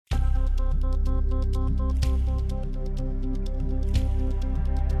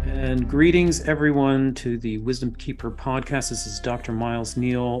And greetings, everyone, to the Wisdom Keeper podcast. This is Dr. Miles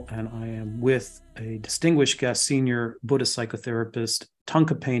Neal, and I am with a distinguished guest, senior Buddhist psychotherapist,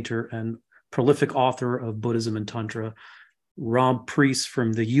 Thangka painter, and prolific author of Buddhism and Tantra, Rob Preece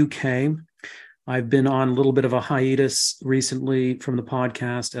from the UK. I've been on a little bit of a hiatus recently from the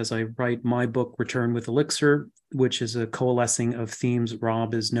podcast as I write my book, Return with Elixir, which is a coalescing of themes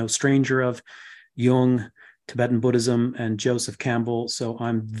Rob is no stranger of: Jung, Tibetan Buddhism, and Joseph Campbell. So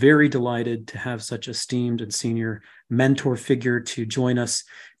I'm very delighted to have such esteemed and senior mentor figure to join us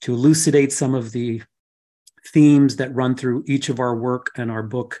to elucidate some of the themes that run through each of our work and our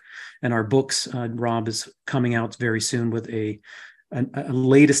books. Rob is coming out very soon with a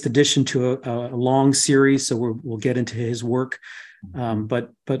latest addition to a long series, so we'll get into his work. But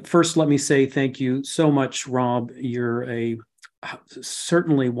first, let me say thank you so much, Rob. You're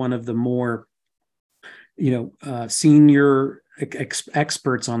certainly one of the more senior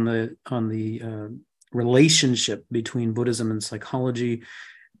experts on the relationship between Buddhism and psychology,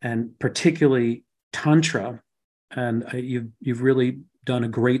 and particularly Tantra. And you've really done a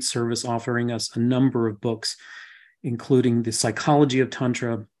great service offering us a number of books, including The Psychology of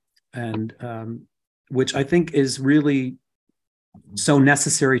Tantra, and which I think is really so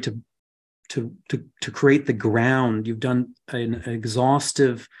necessary to create the ground. You've done an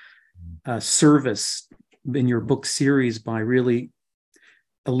exhaustive service in your book series by really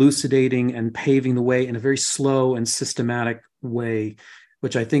elucidating and paving the way in a very slow and systematic way,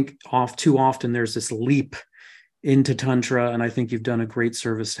 which I think too often there's this leap into Tantra, and I think you've done a great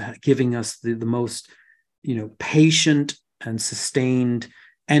service giving us the most patient and sustained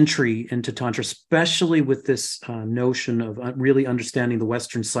entry into Tantra, especially with this notion of really understanding the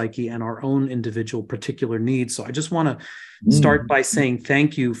Western psyche and our own individual particular needs. So I just want to start by saying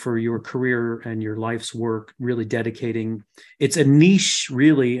thank you for your career and your life's work, really dedicating. It's a niche,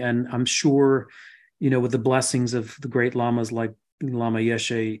 really, and I'm sure, with the blessings of the great lamas like Lama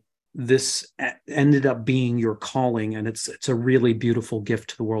Yeshe, this ended up being your calling, and it's a really beautiful gift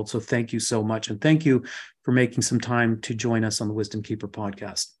to the world. So thank you so much, and thank you for making some time to join us on the Wisdom Keeper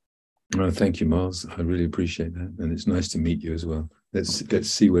podcast. Oh, thank you, Miles. I really appreciate that, and it's nice to meet you as well. Let's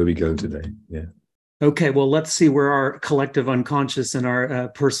see where we go today. Yeah. Okay, well, let's see where our collective unconscious and our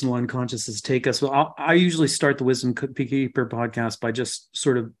personal unconsciouses take us. Well, I usually start the Wisdom Keeper podcast by just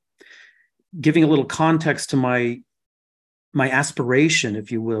sort of giving a little context to my aspiration,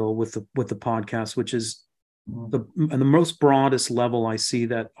 if you will, with the podcast, which is the most broadest level. I see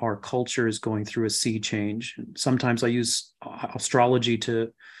that our culture is going through a sea change. Sometimes I use astrology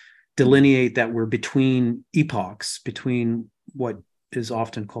to delineate that we're between epochs, between what is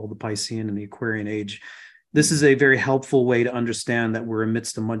often called the Piscean and the Aquarian age. This is a very helpful way to understand that we're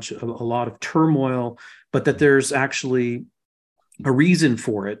amidst a lot of turmoil, but that there's actually a reason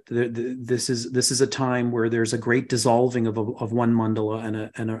for it. This is a time where there's a great dissolving of one mandala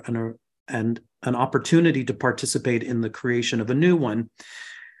and an opportunity to participate in the creation of a new one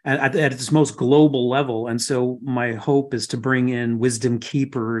at its most global level. And so my hope is to bring in wisdom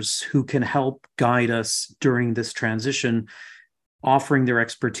keepers who can help guide us during this transition, offering their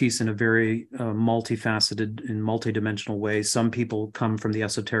expertise in a very multifaceted and multidimensional way. Some people come from the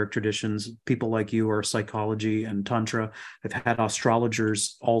esoteric traditions. People like you are psychology and Tantra. I've had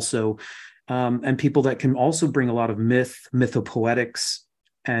astrologers also, and people that can also bring a lot of mythopoetics,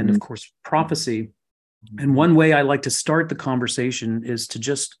 and of course, prophecy. And one way I like to start the conversation is to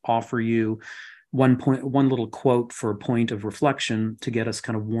just offer you one little quote for a point of reflection to get us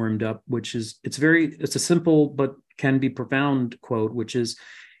kind of warmed up, which is, it's a simple but can be profound quote, which is,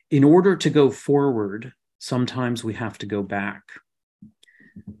 in order to go forward, sometimes we have to go back.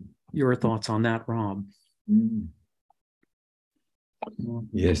 Your thoughts on that, Rob?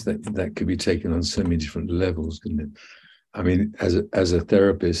 Yes, that could be taken on so many different levels, couldn't it? I mean, as a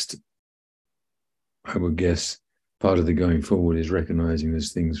therapist, I would guess part of the going forward is recognizing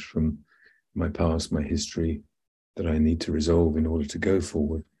there's things from my past, my history, that I need to resolve in order to go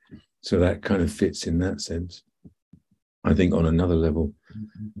forward. So that kind of fits in that sense. I think on another level,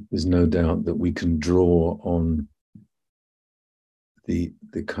 there's no doubt that we can draw on the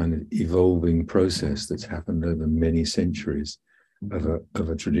kind of evolving process that's happened over many centuries of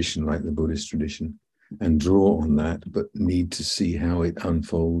a tradition like the Buddhist tradition, and draw on that, but need to see how it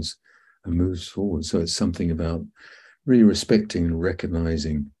unfolds and moves forward. So it's something about really respecting and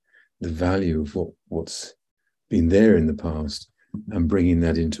recognizing the value of what's been there in the past, and bringing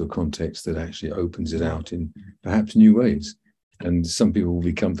that into a context that actually opens it out in perhaps new ways. And some people will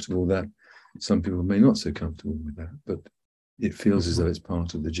be comfortable with that. Some people may not so comfortable with that, but it feels as though it's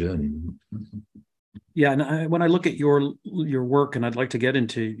part of the journey. Yeah, and when I look at your work, and I'd like to get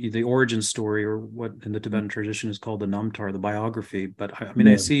into the origin story, or what in the Tibetan tradition is called the Namtar, the biography. But I mean,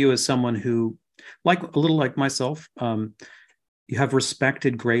 I Yeah. see you as someone who, like a little like myself, you have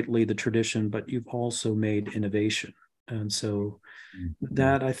respected greatly the tradition, but you've also made innovation, and so Mhm.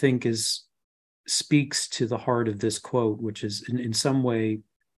 that I think is speaks to the heart of this quote, which is in some way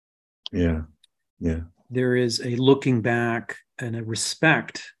Yeah. Yeah. there is a looking back and a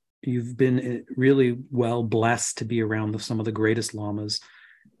respect. You've been really well blessed to be around some of the greatest lamas,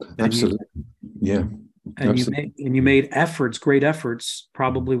 and Absolutely. Yeah. Absolutely. you made efforts, great efforts,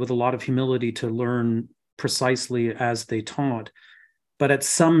 probably with a lot of humility to learn precisely as they taught. But at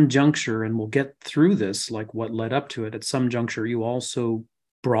some juncture, and we'll get through this, like what led up to it, at some juncture, you also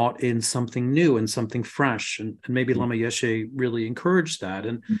brought in something new and something fresh. And maybe Lama Yeshe really encouraged that.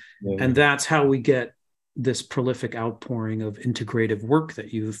 Yeah. And that's how we get this prolific outpouring of integrative work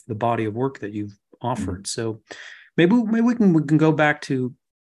that the body of work that you've Yeah. offered. So maybe we can go back to,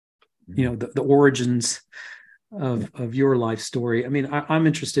 the origins of your life story. I mean, I'm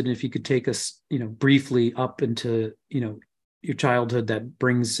interested in if you could take us, briefly up into, your childhood that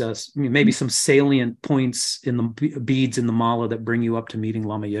brings us, maybe some salient points in the beads in the mala that bring you up to meeting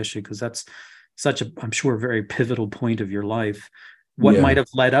Lama Yeshe, because that's such a, I'm sure, very pivotal point of your life. What might Yeah. have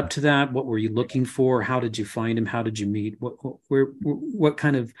led up to that? What were you looking for? How did you find him? How did you meet? What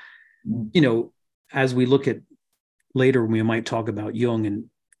kind of, you know, as we look at later, we might talk about Jung.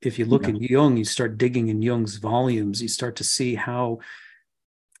 And if you look Yeah. in Jung, you start digging in Jung's volumes, you start to see how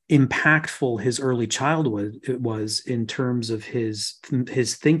impactful his early childhood it was in terms of his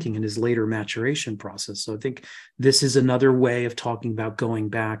thinking and his later maturation process. So I think this is another way of talking about going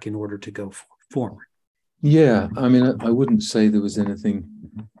back in order to go forward. Yeah. I mean, I wouldn't say there was anything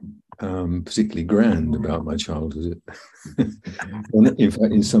particularly grand about my childhood. In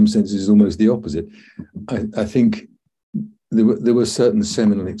fact, in some senses, almost the opposite. I think there were certain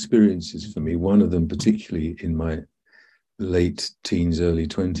seminal experiences for me. One of them, particularly in my late teens, early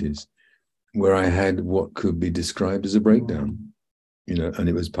 20s, where I had what could be described as a breakdown. And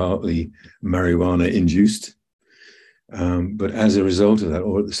it was partly marijuana induced. But as a result of that,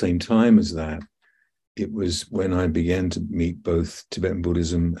 or at the same time as that, it was when I began to meet both Tibetan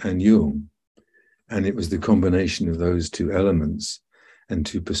Buddhism and Jung. And it was the combination of those two elements and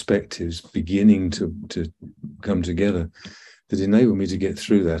two perspectives beginning to come together that enabled me to get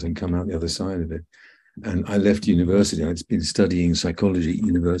through that and come out the other side of it. And I left university. I'd been studying psychology at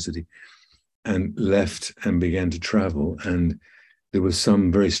university and left and began to travel. And there was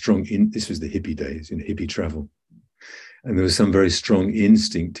some very strong, this was the hippie days, hippie travel. And there was some very strong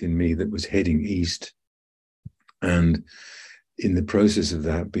instinct in me that was heading east. And in the process of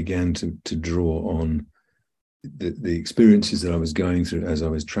that, began to draw on the experiences that I was going through as I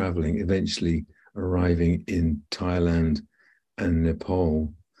was traveling, eventually arriving in Thailand and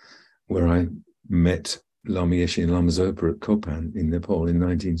Nepal, where I met Lama Yeshe and Lama Zopa at Kopan in Nepal in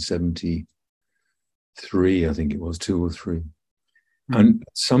 1973, I think it was, 2 or 3. Mm-hmm. And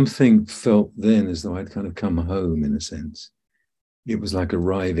something felt then as though I'd kind of come home in a sense. It was like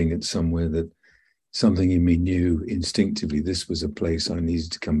arriving at somewhere that something in me knew instinctively this was a place I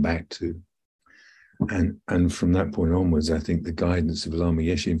needed to come back to. And from that point onwards, I think the guidance of Lama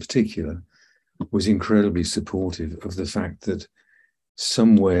Yeshe in particular was incredibly supportive of the fact that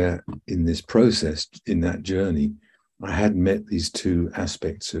somewhere in this process, in that journey, I had met these two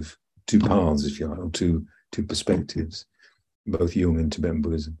aspects of two paths, if you like, or two perspectives, both Jung and Tibetan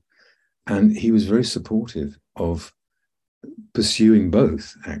Buddhism. And he was very supportive of pursuing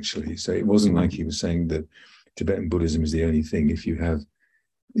both, actually. So it wasn't like he was saying that Tibetan Buddhism is the only thing. If you have,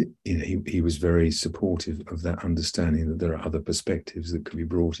 he was very supportive of that understanding that there are other perspectives that could be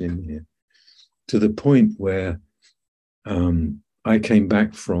brought in here, to the point where I came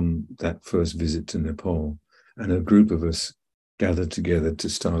back from that first visit to Nepal, and a group of us gathered together to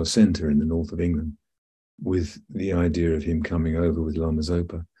start a center in the north of England with the idea of him coming over with Lama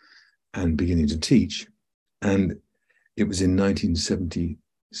Zopa and beginning to teach. And it was in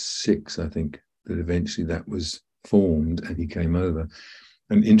 1976, I think, that eventually that was formed and he came over.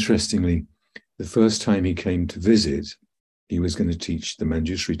 And interestingly, the first time he came to visit, he was going to teach the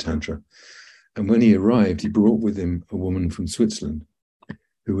Manjushri Tantra. And when he arrived, he brought with him a woman from Switzerland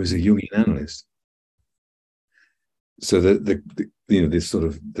who was a Jungian analyst. So that this sort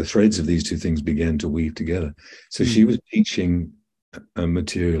of the threads of these two things began to weave together. So she was teaching a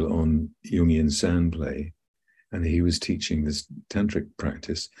material on Jungian sand play, and he was teaching this tantric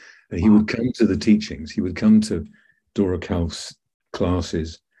practice. And he would come to the teachings. He would come to Dora Kauf's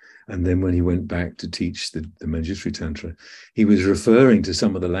classes. And then when he went back to teach the Manjushri Tantra, he was referring to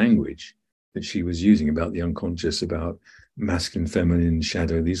some of the language that she was using about the unconscious, about masculine, feminine,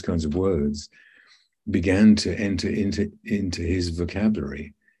 shadow, these kinds of words, began to enter into his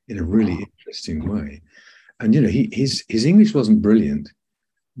vocabulary in a really interesting way. And his English wasn't brilliant,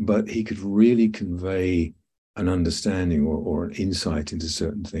 but he could really convey an understanding or an insight into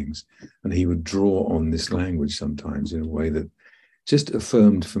certain things. And he would draw on this language sometimes in a way that just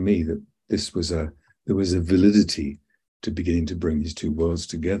affirmed for me that there was a validity to beginning to bring these two worlds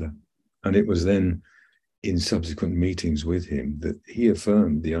together. And it was then in subsequent meetings with him that he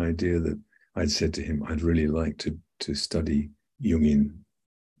affirmed the idea that I'd said to him, I'd really like to study Jungian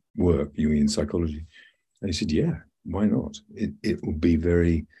work, Jungian psychology. And he said, yeah, why not? It will be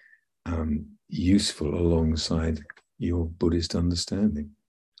very useful alongside your Buddhist understanding.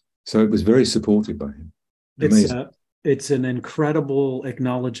 So it was very supported by him. It's an incredible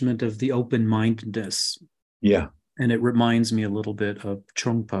acknowledgement of the open-mindedness. Yeah. And it reminds me a little bit of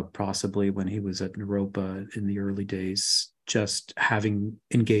Trungpa, possibly when he was at Naropa in the early days, just having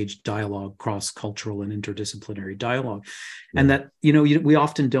engaged dialogue, cross-cultural and interdisciplinary dialogue. Yeah. And that, we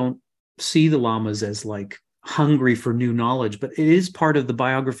often don't see the lamas as like hungry for new knowledge, but it is part of the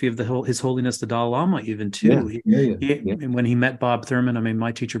biography of His Holiness the Dalai Lama, even too. Yeah. And when he met Bob Thurman,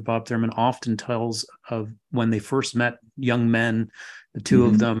 my teacher Bob Thurman often tells of when they first met, young men, the two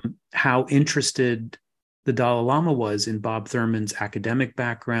of them, how interested the Dalai Lama was in Bob Thurman's academic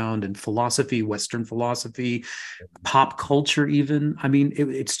background and philosophy, Western philosophy, pop culture, even.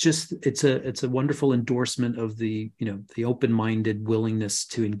 It's a wonderful endorsement of the open-minded willingness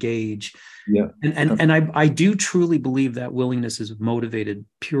to engage. Yeah. And I do truly believe that willingness is motivated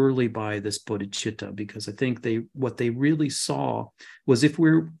purely by this bodhicitta, because I think what they really saw was I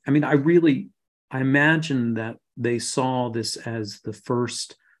imagine that they saw this as the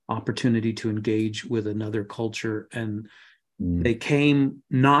first opportunity to engage with another culture, and they came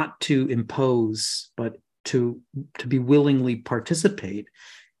not to impose, but to be willingly participate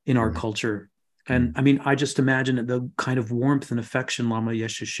in our culture. And I just imagine the kind of warmth and affection Lama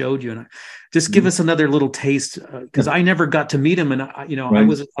Yeshe showed you. And just give us another little taste, because I never got to meet him. And I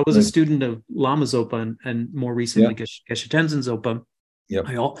was a student of Lama Zopa and more recently Geshe Tenzin Zopa.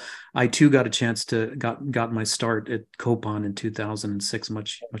 Yep. I too got a chance to got my start at Kopan in 2006,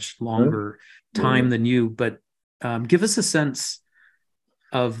 much longer time than you. But give us a sense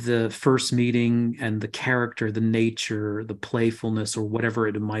of the first meeting and the character, the nature, the playfulness, or whatever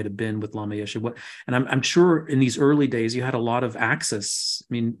it might have been with Lama Yeshe. And I'm sure in these early days you had a lot of access.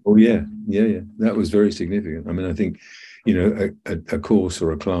 That was very significant. I think a course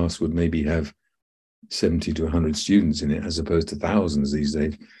or a class would maybe have 70 to 100 students in it, as opposed to thousands these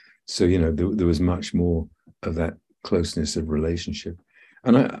days. So, there was much more of that closeness of relationship.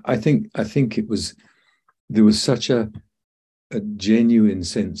 And I think there was such a genuine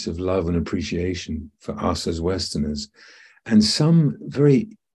sense of love and appreciation for us as Westerners, and some very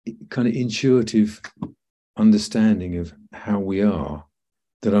kind of intuitive understanding of how we are,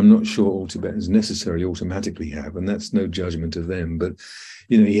 that I'm not sure all Tibetans necessarily automatically have, and that's no judgment of them. But,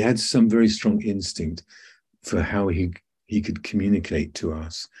 he had some very strong instinct for how he could communicate to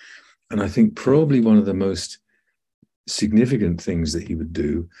us. And I think probably one of the most significant things that he would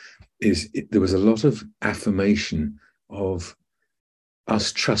do is there was a lot of affirmation of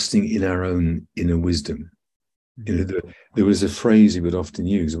us trusting in our own inner wisdom. There was a phrase he would often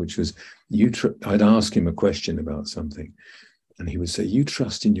use, which was, I'd ask him a question about something, and he would say, "You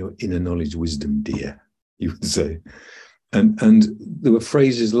trust in your inner knowledge wisdom, dear," he would say. And there were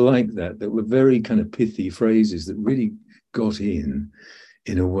phrases like that were very kind of pithy phrases that really got in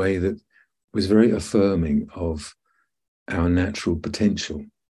a way that was very affirming of our natural potential.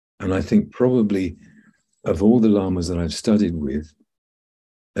 And I think probably of all the lamas that I've studied with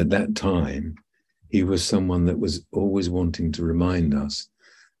at that time, he was someone that was always wanting to remind us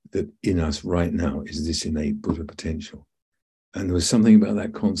that in us right now is this innate Buddha potential. And there was something about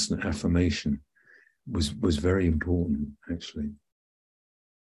that constant affirmation was very important, actually.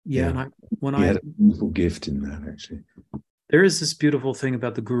 Yeah. And he had a wonderful gift in that, actually. There is this beautiful thing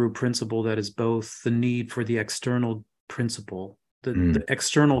about the guru principle that is both the need for the external principle, the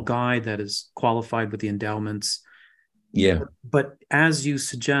external guide that is qualified with the endowments. Yeah. But as you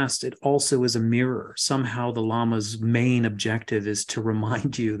suggest, it also is a mirror. Somehow the Lama's main objective is to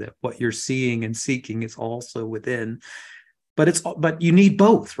remind you that what you're seeing and seeking is also within. But you need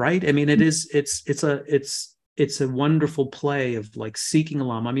both, right? It's a wonderful play of like seeking a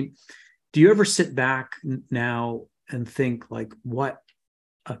Lama. Do you ever sit back now and think like, what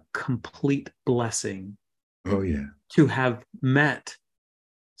a complete blessing? Oh yeah. To have met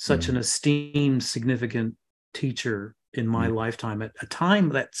such an esteemed, significant teacher in my lifetime at a time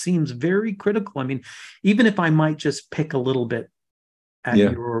that seems very critical. I mean, even if I might just pick a little bit at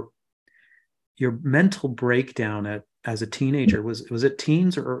your mental breakdown as a teenager, was it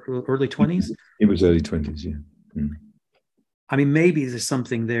teens or early 20s? It was early 20s, yeah. I mean, maybe there's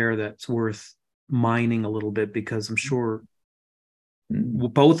something there that's worth mining a little bit, because I'm sure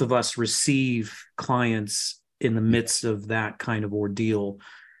both of us receive clients in the midst of that kind of ordeal.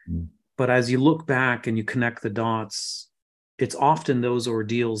 But as you look back and you connect the dots, it's often those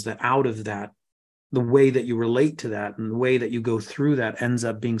ordeals that out of that, the way that you relate to that and the way that you go through that ends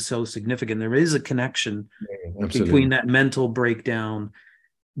up being so significant. There is a connection between that mental breakdown,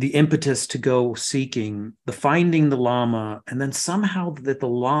 the impetus to go seeking, the finding the Lama, and then somehow that the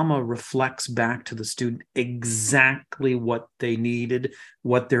Lama reflects back to the student exactly what they needed,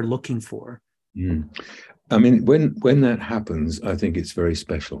 what they're looking for. I mean, when that happens, I think it's very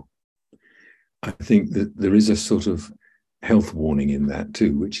special. I think that there is a sort of health warning in that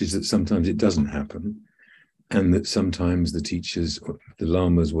too, which is that sometimes it doesn't happen, and that sometimes the teachers, or the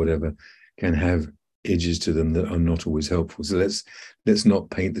lamas, whatever, can have edges to them that are not always helpful. So let's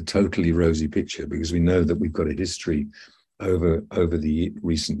not paint the totally rosy picture, because we know that we've got a history over the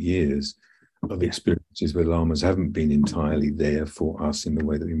recent years of experiences where lamas haven't been entirely there for us in the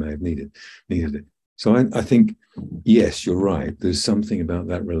way that we may have needed it. So I think, yes, you're right. There's something about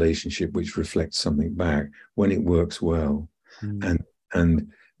that relationship which reflects something back when it works well.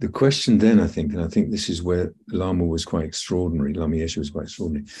 And the question then, I think this is where Lama was quite extraordinary, Lama Yeshe was quite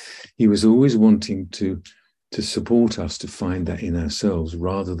extraordinary. He was always wanting to support us to find that in ourselves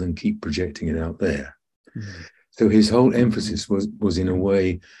rather than keep projecting it out there. So his whole emphasis was in a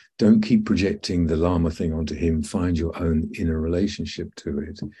way, don't keep projecting the Lama thing onto him, find your own inner relationship to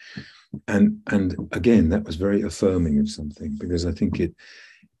it. And again, that was very affirming of something, because I think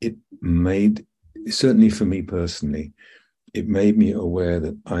it made, certainly for me personally, it made me aware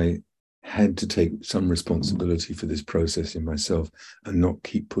that I had to take some responsibility for this process in myself and not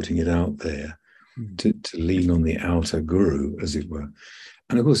keep putting it out there to lean on the outer guru, as it were.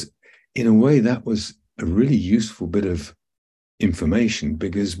 And of course, in a way, that was a really useful bit of information,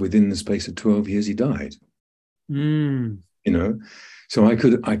 because within the space of 12 years, he died. You know, so I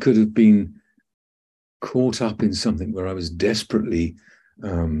could have been caught up in something where I was desperately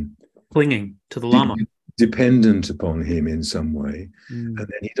clinging to the Lama, dependent upon him in some way, and then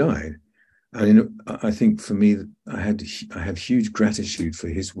he died. And I think for me, I have huge gratitude for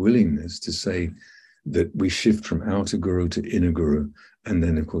his willingness to say that we shift from outer guru to inner guru, and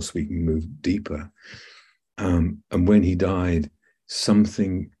then of course we can move deeper. And when he died,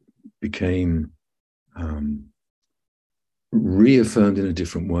 something became reaffirmed in a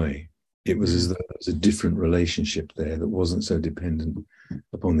different way. It was as though there was a different relationship there that wasn't so dependent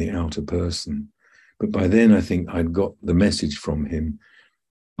upon the outer person. But by then, I think I'd got the message from him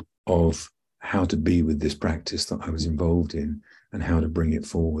of how to be with this practice that I was involved in and how to bring it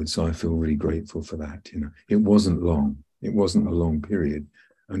forward. So I feel really grateful for that. You know, it wasn't long. It wasn't a long period.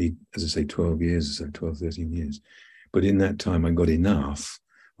 Only, as I say, 12 years or so, 12, 13 years. But in that time, I got enough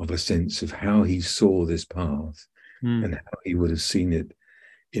of a sense of how he saw this path and how he would have seen it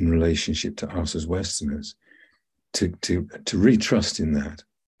in relationship to us as Westerners, to really trust in that.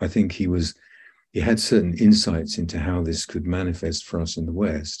 I think he had certain insights into how this could manifest for us in the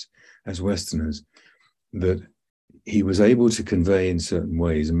West as Westerners that he was able to convey in certain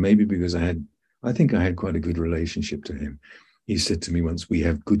ways. And maybe because I think I had quite a good relationship to him. He said to me once, "We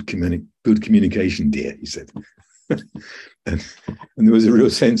have good communication, dear," he said. and there was a real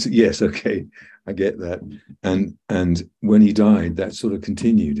sense that, yes, okay, I get that. And when he died, that sort of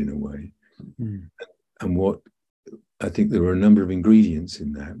continued in a way. And what I think there were a number of ingredients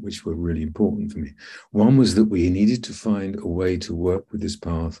in that which were really important for me. One was that we needed to find a way to work with this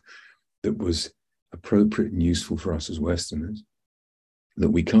path that was appropriate and useful for us as Westerners, that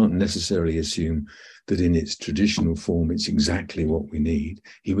we can't necessarily assume that in its traditional form, it's exactly what we need.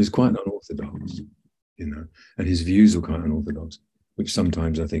 He was quite unorthodox, you know, and his views were quite unorthodox, which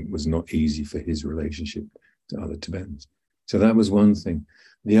sometimes I think was not easy for his relationship to other Tibetans. So that was one thing.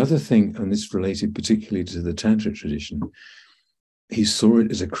 The other thing, and this related particularly to the Tantra tradition, he saw it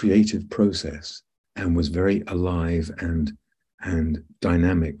as a creative process and was very alive and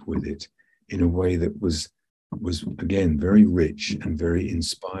dynamic with it in a way that was again very rich and very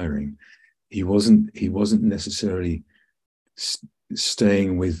inspiring. He wasn't necessarily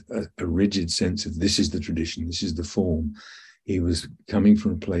staying with a rigid sense of this is the tradition, this is the form. He was coming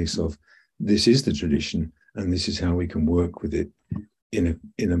from a place of this is the tradition and this is how we can work with it in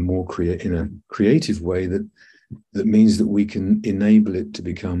a creative way that means that we can enable it to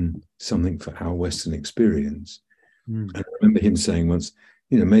become something for our Western experience. Mm. And I remember him saying once,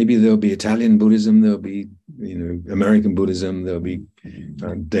 maybe there'll be Italian Buddhism, there'll be, American Buddhism, there'll be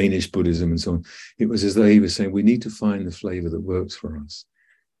Danish Buddhism, and so on. It was as though he was saying, we need to find the flavor that works for us.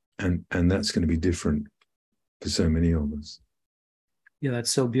 And that's going to be different for so many of us. Yeah,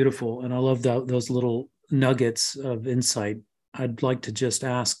 that's so beautiful. And I love those little nuggets of insight. I'd like to just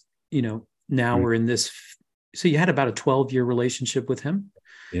ask, now we're in this. So you had about a 12-year relationship with him.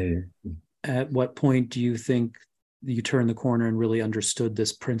 Yeah. At what point do you think you turned the corner and really understood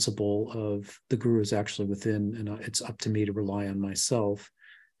this principle of the guru is actually within, and it's up to me to rely on myself?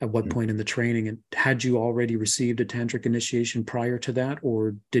 At what point in the training, and had you already received a tantric initiation prior to that,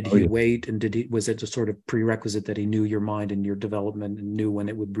 or did he wait, and was it a sort of prerequisite that he knew your mind and your development and knew when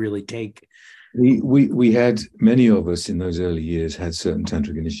it would really take? We had, many of us in those early years had certain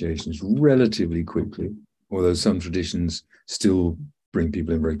tantric initiations relatively quickly, although some traditions still bring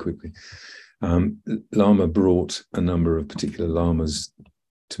people in very quickly. Lama brought a number of particular lamas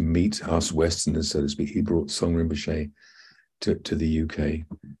to meet us Westerners, so to speak. He brought Song Rinpoche to the UK,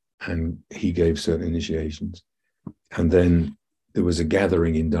 and he gave certain initiations. And then there was a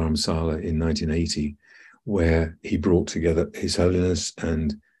gathering in Dharamsala in 1980 where he brought together His Holiness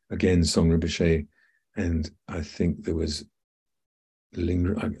and again Song Rinpoche, and I think there was I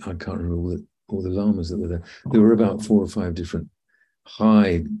can't remember all the lamas that were there. There were about 4 or 5 different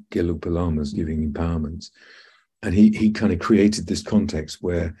high Gelugpa lamas giving empowerments, and he kind of created this context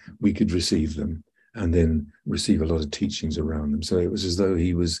where we could receive them and then receive a lot of teachings around them. So it was as though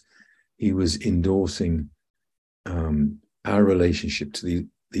he was endorsing our relationship to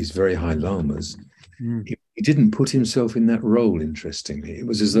these very high lamas. He didn't put himself in that role, interestingly. It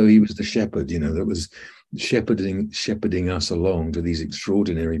was as though he was the shepherd, that was shepherding us along to these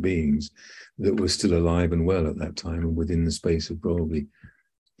extraordinary beings that were still alive and well at that time. And within the space of probably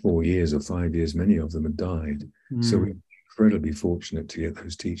 4 years or 5 years, many of them had died. So we were incredibly fortunate to get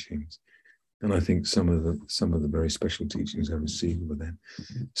those teachings. And I think some of the very special teachings I received were then.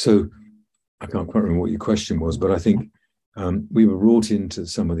 So I can't quite remember what your question was, but I think we were brought into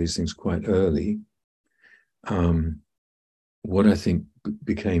some of these things quite early. What I think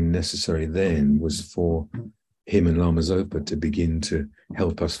became necessary then was for him and Lama Zopa to begin to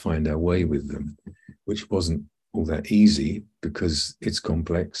help us find our way with them, which wasn't all that easy because it's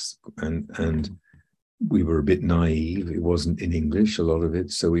complex and we were a bit naive. It wasn't in English, a lot of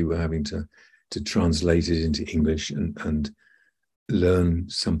it, so we were having to translate it into English and learn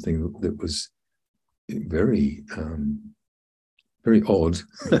something that was very, very odd,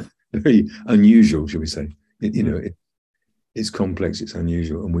 very unusual, shall we say? It's complex, it's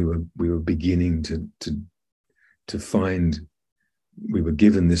unusual, and we were beginning to find. We were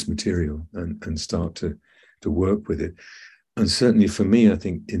given this material and start to work with it. And certainly for me, I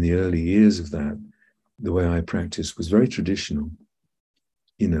think in the early years of that, the way I practiced was very traditional.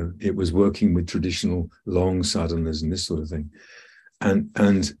 It was working with traditional long sadhanas and this sort of thing.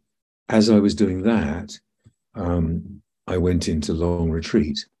 And as I was doing that, I went into long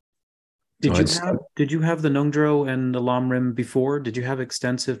retreat. Did you have the Nongdro and the Lam Rim before? Did you have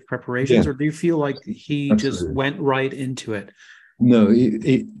extensive preparations, or do you feel like he just went right into it? No,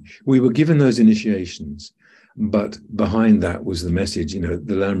 we were given those initiations, but behind that was the message.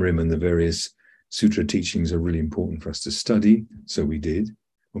 The Lam Rim and the various sutra teachings are really important for us to study. So we did,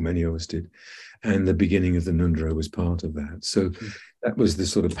 or many of us did. And the beginning of the Nundro was part of that. So that was the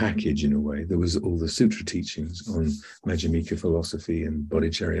sort of package in a way. There was all the sutra teachings on Majjhimika philosophy and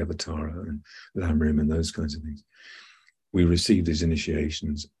Bodhicharyavatara and Lamrim and those kinds of things. We received these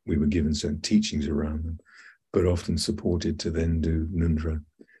initiations. We were given certain teachings around them, but often supported to then do Nundra.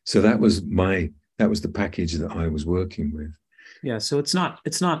 So that was the package that I was working with. Yeah, so it's not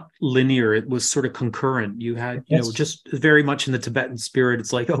linear. It was sort of concurrent. You had, just very much in the Tibetan spirit.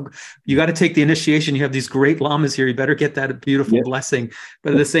 It's like, oh, you got to take the initiation. You have these great lamas here. You better get that beautiful blessing.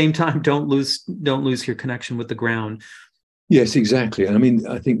 But at the same time, don't lose your connection with the ground. Yes, exactly. I mean,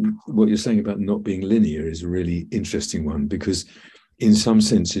 I think what you're saying about not being linear is a really interesting one, because in some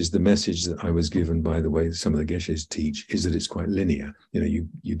senses, the message that I was given by the way some of the geshes teach is that it's quite linear.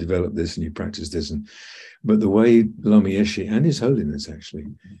 You develop this and you practice this, but the way Lama Yeshe and His Holiness actually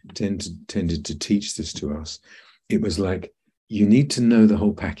tended to teach this to us, it was like you need to know the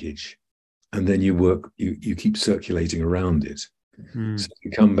whole package, and then you keep circulating around it. So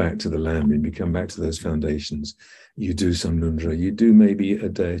you come back to the Lamrim, you come back to those foundations, you do some Nundra, you do maybe a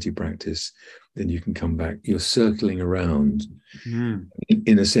deity practice, then you can come back. You're circling around,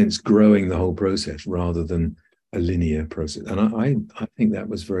 in a sense, growing the whole process rather than a linear process. And I think that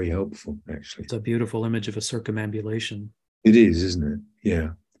was very helpful, actually. It's a beautiful image of a circumambulation. It is, isn't it? Yeah.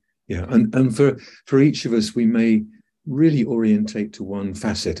 Yeah. And for each of us, we may really orientate to one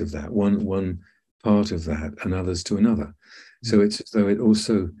facet of that, one part of that, and others to another. So it's as though it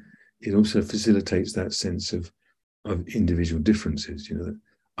also facilitates that sense of individual differences. That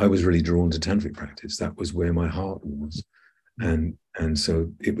I was really drawn to tantric practice. That was where my heart was, and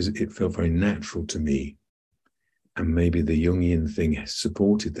so it felt very natural to me. And maybe the Jungian thing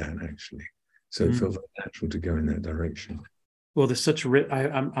supported that, actually. So it felt very natural to go in that direction. Well, there's such a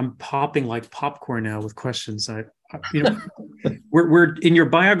I'm popping like popcorn now with questions. We're in your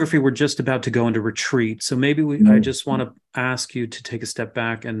biography. We're just about to go into retreat, so maybe I just want to ask you to take a step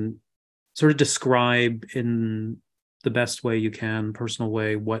back and sort of describe in the best way you can, personal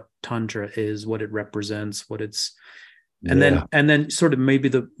way, what Tantra is, what it represents, what it's, and then sort of maybe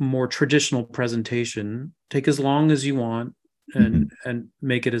the more traditional presentation. Take as long as you want, and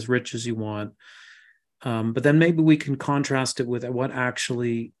make it as rich as you want. But then maybe we can contrast it with what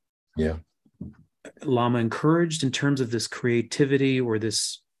actually Lama encouraged in terms of this creativity or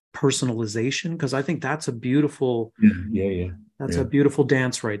this personalization, because I think that's a beautiful a beautiful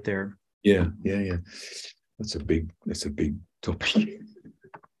dance right there. That's a big topic.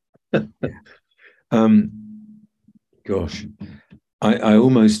 Gosh, I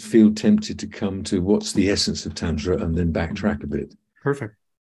almost feel tempted to come to what's the essence of Tantra and then backtrack a bit. Perfect.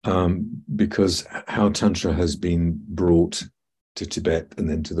 Because how Tantra has been brought to Tibet and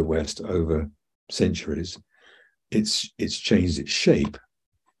then to the West over centuries, it's changed its shape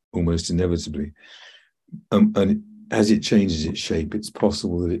almost inevitably. And as it changes its shape, it's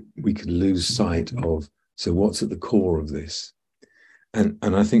possible that we could lose sight of, so what's at the core of this? And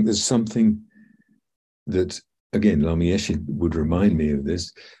I think there's something that, again, Lama Yeshe would remind me of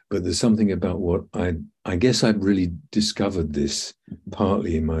this, but there's something about what I guess I'd really discovered this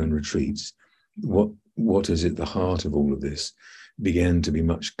partly in my own retreats. What is at the heart of all of this began to be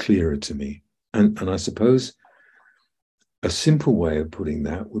much clearer to me. And I suppose a simple way of putting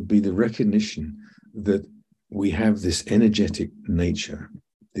that would be the recognition that we have this energetic nature,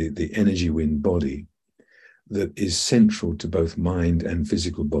 the energy wind body, that is central to both mind and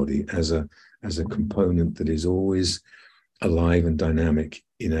physical body as a component that is always alive and dynamic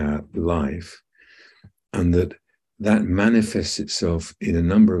in our life, and that manifests itself in a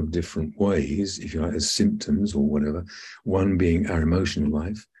number of different ways, if you like, as symptoms or whatever, one being our emotional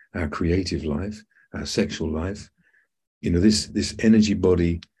life, our creative life, our sexual life. This energy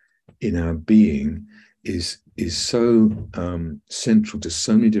body in our being is so central to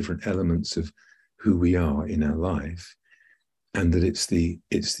so many different elements of who we are in our life, and that it's the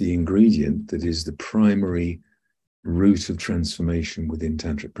ingredient that is the primary route of transformation within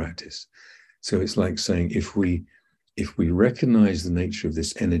tantric practice. So it's like saying, if we recognize the nature of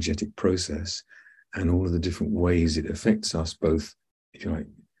this energetic process and all of the different ways it affects us, both, if you like,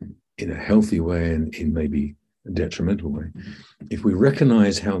 in a healthy way and in maybe a detrimental way, if we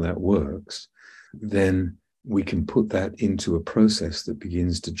recognize how that works, then we can put that into a process that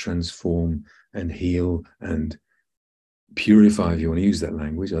begins to transform and heal and purify, if you want to use that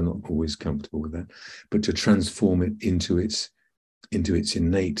language. I'm not always comfortable with that, but to transform it into its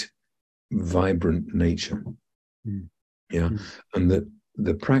innate, vibrant nature. And that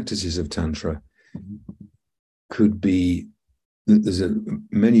the practices of Tantra could be, there's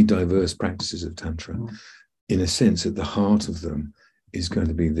many diverse practices of Tantra. In a sense, at the heart of them is going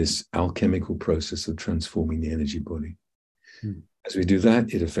to be this alchemical process of transforming the energy body. As we do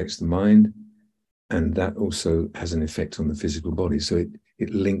that, it affects the mind, and that also has an effect on the physical body. So it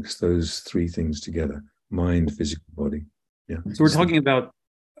links those three things together: mind, physical body. So we're talking about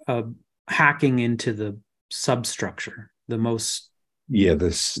hacking into the substructure, the most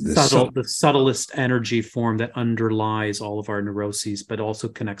the subtlest energy form that underlies all of our neuroses, but also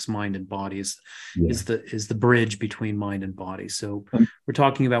connects mind and body, is the bridge between mind and body. So we're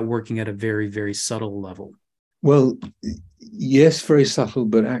talking about working at a very, very subtle level. Well, yes, very subtle,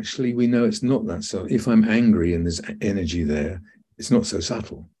 but actually we know it's not that subtle. If I'm angry and there's energy there, it's not so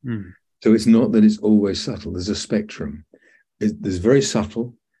subtle. So it's not that it's always subtle. There's a spectrum. There's very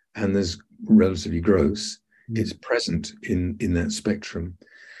subtle and there's relatively gross. It's present in that spectrum.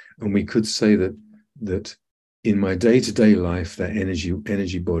 And we could say that in my day-to-day life, that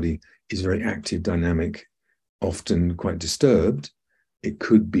energy body is very active, dynamic, often quite disturbed. It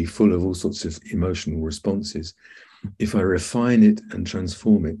could be full of all sorts of emotional responses. If I refine it and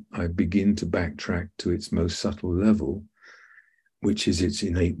transform it, I begin to backtrack to its most subtle level, which is its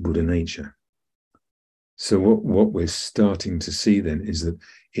innate Buddha nature. So what we're starting to see then is that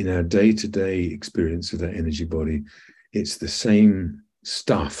in our day-to-day experience of that energy body, it's the same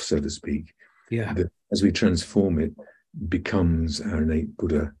stuff, so to speak, that as we transform it, becomes our innate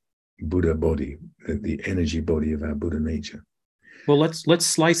Buddha Buddha body, the energy body of our Buddha nature. Well, let's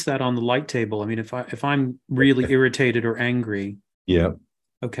slice that on the light table. I mean, if I'm really irritated or angry, Yeah.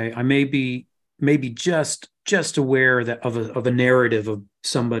 okay, I may be just aware that of a narrative of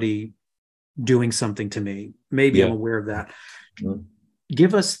somebody doing something to me. Maybe I'm Yeah. aware of that. Mm.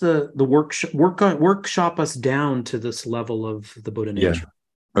 Give us the workshop us down to this level of the Buddha Yeah. nature.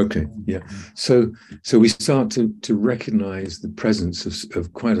 Okay. Yeah. So we start to recognize the presence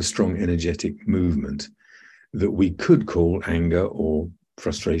of quite a strong energetic movement that we could call anger or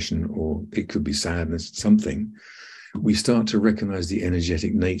frustration, or it could be sadness, something. We start to recognize the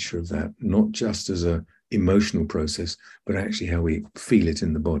energetic nature of that, not just as a emotional process, but actually how we feel it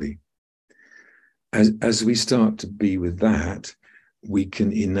in the body. As we start to be with that, we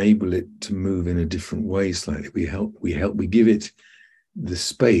can enable it to move in a different way slightly. We give it the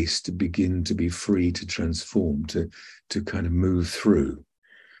space to begin to be free to transform, to kind of move through.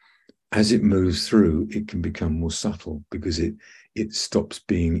 As it moves through, it can become more subtle because it stops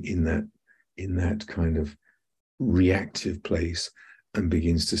being in that kind of reactive place and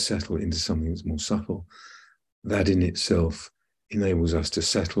begins to settle into something that's more subtle. That in itself enables us to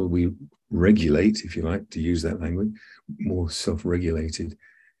settle. We regulate, if you like, to use that language, more self-regulated.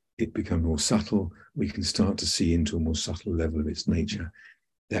 It becomes more subtle. We can start to see into a more subtle level of its nature.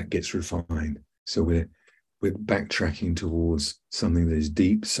 That gets refined. So we're backtracking towards something that is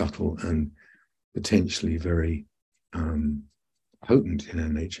deep, subtle, and potentially very potent in our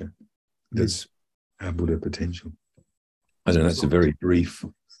nature. That's our Buddha potential. I don't know, that's a very brief.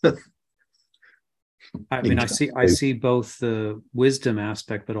 I mean, I see both the wisdom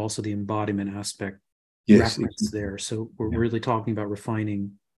aspect, but also the embodiment aspect reference there. So we're really talking about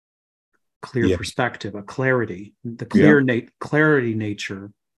refining clear perspective, a clarity, the clarity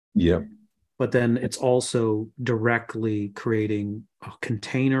nature. Yeah. But then it's also directly creating a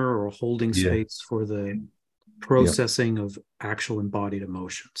container or a holding space for the processing of actual embodied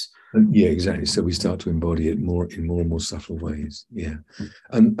emotions. Yeah, exactly. So we start to embody it more in more and more subtle ways. Yeah.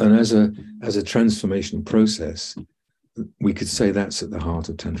 And as a transformational process, we could say that's at the heart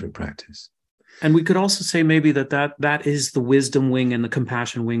of tantric practice. And we could also say maybe that is the wisdom wing and the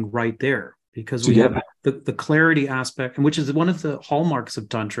compassion wing right there, because we have the clarity aspect, and which is one of the hallmarks of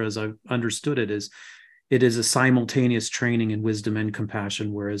Tantra, as I've understood it is a simultaneous training in wisdom and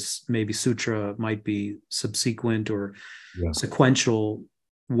compassion, whereas maybe sutra might be subsequent or sequential.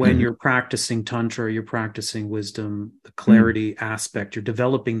 When you're practicing Tantra, you're practicing wisdom, the clarity aspect, you're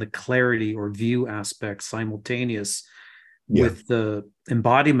developing the clarity or view aspect simultaneous with the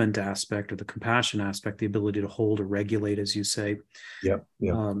embodiment aspect or the compassion aspect, the ability to hold or regulate, as you say.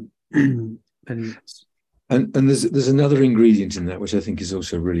 And there's another ingredient in that which I think is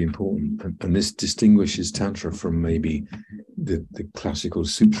also really important, and this distinguishes Tantra from maybe the classical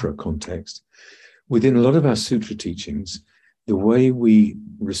sutra context. Within a lot of our sutra teachings, the way we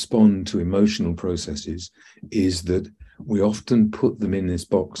respond to emotional processes is that we often put them in this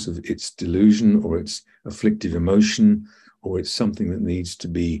box of it's delusion or it's afflictive emotion or it's something that needs to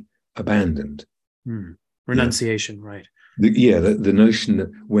be abandoned. Renunciation, right? The notion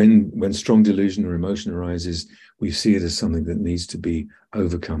that when strong delusion or emotion arises, we see it as something that needs to be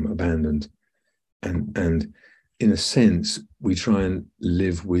overcome, abandoned, and in a sense, we try and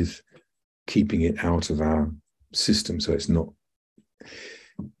live with keeping it out of our system, so it's not.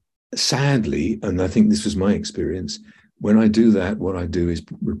 Sadly, and I think this was my experience, when I do that, what I do is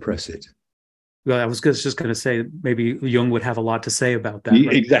repress it. Well, I was just going to say maybe Jung would have a lot to say about that.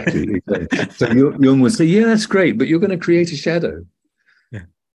 Right? Exactly. So Jung would say, yeah, that's great, but you're going to create a shadow.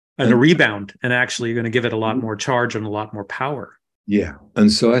 And a rebound, and actually you're going to give it a lot more charge and a lot more power. Yeah.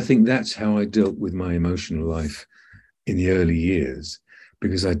 And so I think that's how I dealt with my emotional life in the early years,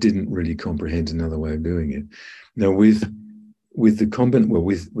 because I didn't really comprehend another way of doing it. Now, with the with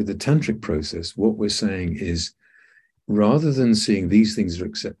the tantric process, what we're saying is, rather than seeing these things are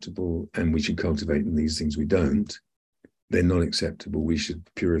acceptable and we should cultivate and these things we don't, they're not acceptable, we should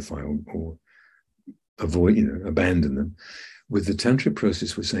purify or avoid, abandon them. With the tantric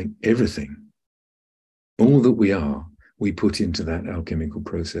process, we're saying everything, all that we are, we put into that alchemical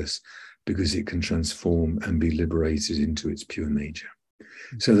process because it can transform and be liberated into its pure nature.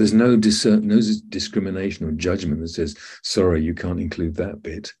 So there's no discrimination or judgment that says, sorry, you can't include that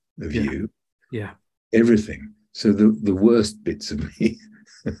bit of you. Yeah. Everything. So the worst bits of me,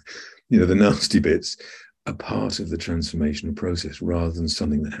 the nasty bits, are part of the transformational process rather than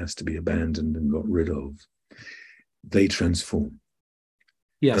something that has to be abandoned and got rid of. They transform.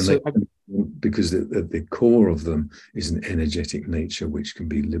 Yeah. Because at the core of them is an energetic nature which can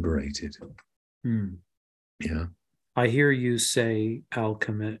be liberated. Hmm. Yeah. I hear you say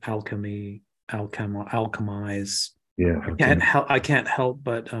alchemize. Yeah, alchemy. I can't help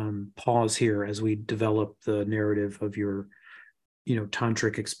but pause here as we develop the narrative of your,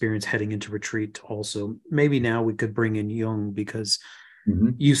 tantric experience heading into retreat. Also, maybe now we could bring in Jung, because Hmm.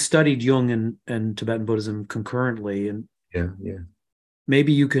 you studied Jung and Tibetan Buddhism concurrently, and Yeah, yeah,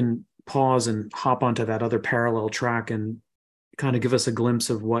 maybe you can pause and hop onto that other parallel track and kind of give us a glimpse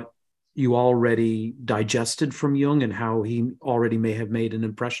of what you already digested from Jung and how he already may have made an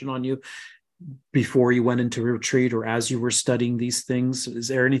impression on you before you went into retreat or as you were studying these things. Is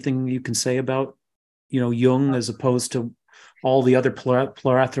there anything you can say about, Jung as opposed to all the other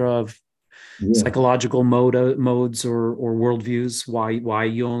plethora of yeah. psychological modes or worldviews? Why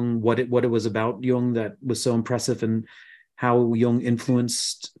Jung? What it was about Jung that was so impressive, and how Jung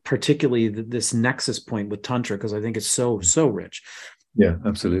influenced particularly this nexus point with Tantra, because I think it's so rich. Yeah,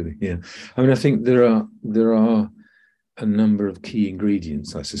 absolutely. Yeah. I mean, I think there are a number of key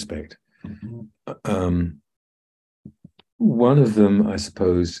ingredients, I suspect. Um, One of them, I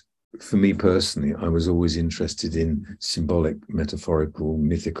suppose, for me personally, I was always interested in symbolic, metaphorical,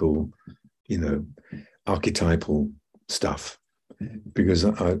 mythical, you know, archetypal stuff, because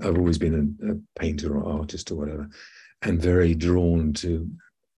I've always been a painter or artist or whatever, and very drawn to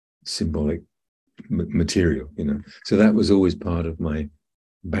symbolic material, So that was always part of my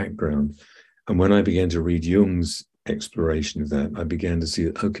background. And when I began to read Jung's exploration of that, I began to see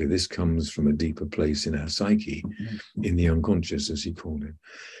that, okay, this comes from a deeper place in our psyche, in the unconscious, as he called it.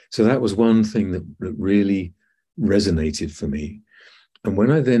 So that was one thing that really resonated for me. And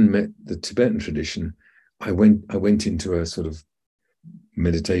when I then met the Tibetan tradition, I went into a sort of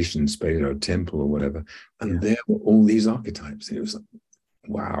meditation space or a temple or whatever, and there were all these archetypes. And it was like,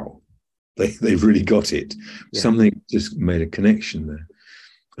 wow, they've really got it. Yeah. Something just made a connection there.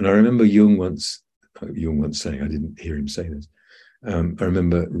 And I remember Jung once saying, I didn't hear him say this. I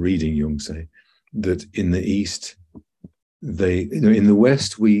remember reading Jung say that in the East, in the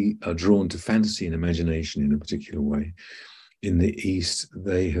West, we are drawn to fantasy and imagination in a particular way. In the East,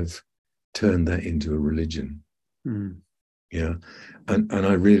 they have turned that into a religion. Mm. Yeah. And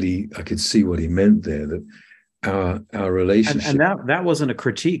I could see what he meant there, that our relationship. And that wasn't a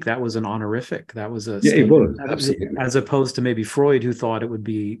critique. That was an honorific. That was a Yeah, it statement, was, absolutely. as opposed to maybe Freud, who thought it would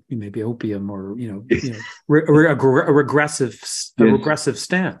be maybe opium or a regressive Yeah.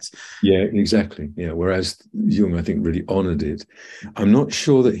 stance. Yeah, exactly. Yeah. Whereas Jung, I think, really honored it. I'm not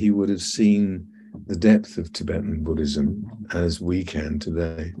sure that he would have seen the depth of Tibetan Buddhism as we can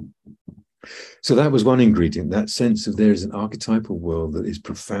today. So that was one ingredient, that sense of there is an archetypal world that is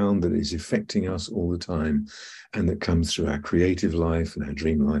profound, that is affecting us all the time, and that comes through our creative life and our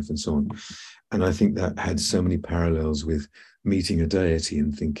dream life and so on. And I think that had so many parallels with meeting a deity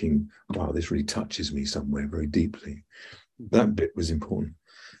and thinking, wow, this really touches me somewhere very deeply. That bit was important.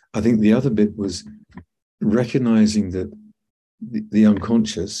 I think the other bit was recognizing that the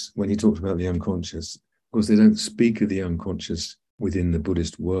unconscious, when he talked about the unconscious, of course, they don't speak of the unconscious within the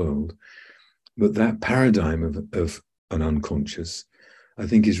Buddhist world, but that paradigm of an unconscious, I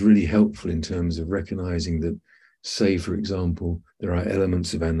think, is really helpful in terms of recognizing that, say, for example, there are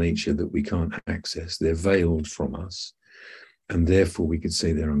elements of our nature that we can't access. They're veiled from us, and therefore we could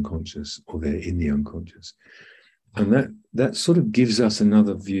say they're unconscious or they're in the unconscious. And that sort of gives us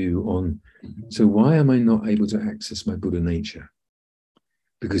another view on, so why am I not able to access my Buddha nature?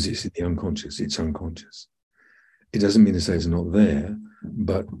 Because it's in the unconscious, it's unconscious. It doesn't mean to say it's not there,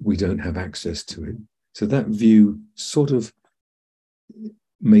 but we don't have access to it. So that view sort of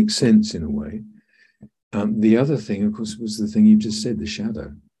makes sense in a way. The other thing, of course, was the thing you just said, the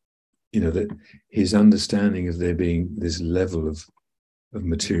shadow. That his understanding of there being this level of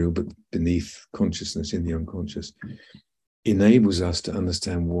material, but beneath consciousness in the unconscious, enables us to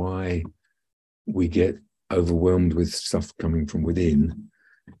understand why we get overwhelmed with stuff coming from within,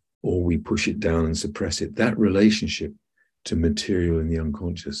 or we push it down and suppress it. That relationship to material in the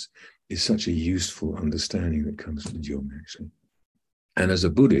unconscious is such a useful understanding that comes from Jung, actually. And as a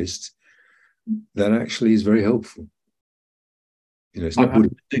Buddhist, that actually is very helpful. It's not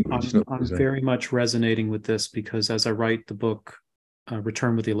Buddhist language. I'm very much resonating with this, because as I write the book,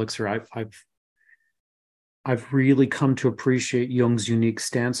 Return with the Elixir, I've really come to appreciate Jung's unique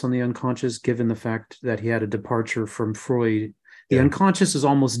stance on the unconscious, given the fact that he had a departure from Freud. The unconscious is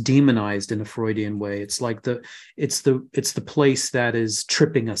almost demonized in a Freudian way. It's like it's the place that is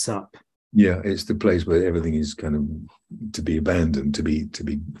tripping us up. Yeah, it's the place where everything is kind of to be abandoned, to be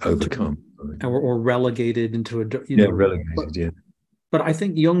overcome, or relegated into relegated. But I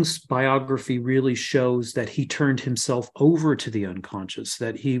think Jung's biography really shows that he turned himself over to the unconscious,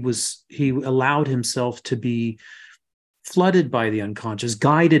 that he allowed himself to be flooded by the unconscious,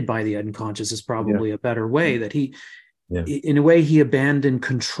 guided by the unconscious is Yeah. probably a better way, that he, Yeah. in a way, he abandoned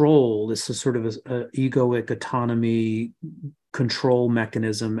control. This is sort of a egoic autonomy control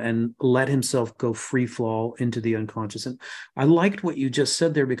mechanism, and let himself go free fall into the unconscious. And I liked what you just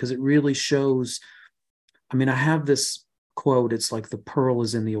said there, because it really shows. I mean, I have this quote, it's like the pearl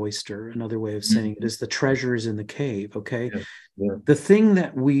is in the oyster. Another way of saying it is the treasure is in the cave. Okay. Yeah. Yeah. The thing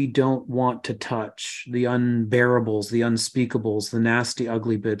that we don't want to touch, the unbearables, the unspeakables, the nasty,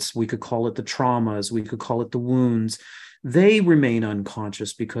 ugly bits, we could call it the traumas, we could call it the wounds, they remain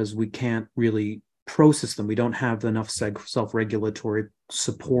unconscious because we can't really process them. We don't have enough self-regulatory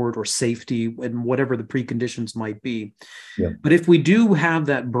support or safety, and whatever the preconditions might be. Yeah. But if we do have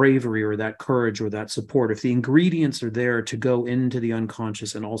that bravery or that courage or that support, if the ingredients are there to go into the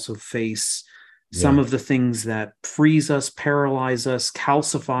unconscious and also face some of the things that freeze us, paralyze us,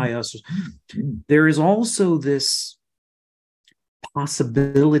 calcify us, there is also this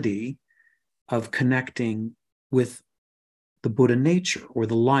possibility of connecting with the Buddha nature, or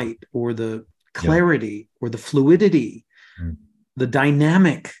the light, or the clarity, or the fluidity, the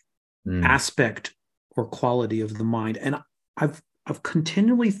dynamic aspect or quality of the mind. And I've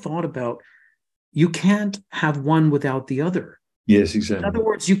continually thought about, you can't have one without the other. Yes, exactly. In other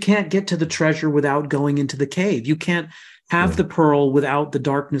words, you can't get to the treasure without going into the cave. You can't have the pearl without the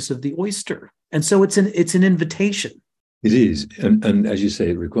darkness of the oyster. And so it's an invitation. It is. And as you say,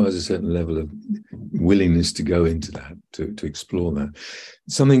 it requires a certain level of willingness to go into that, to explore that.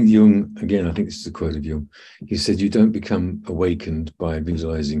 Something Jung, again, I think this is a quote of Jung, he said, you don't become awakened by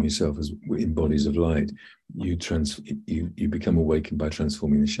visualizing yourself as in bodies of light. You become awakened by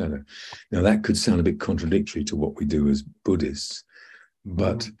transforming the shadow. Now, that could sound a bit contradictory to what we do as Buddhists,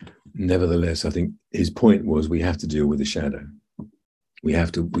 but nevertheless, I think his point was we have to deal with the shadow. We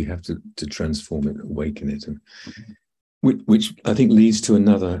have to transform it, awaken it, and which I think leads to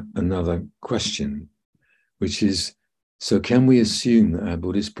another question, which is, so can we assume that our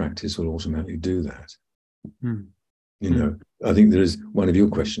Buddhist practice will automatically do that? I think there is, one of your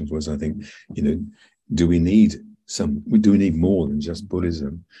questions was, I think, do we need more than just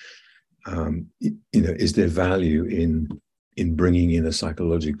Buddhism? Is there value in bringing in a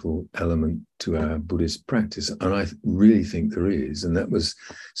psychological element to our Buddhist practice? And I really think there is, and that was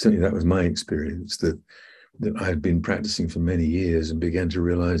my experience, that I had been practicing for many years and began to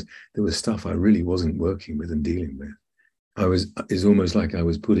realize there was stuff I really wasn't working with and dealing with. It's almost like I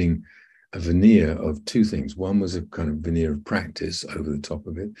was putting a veneer of two things. One was a kind of veneer of practice over the top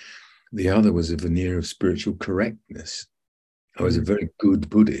of it. The other was a veneer of spiritual correctness. I was a very good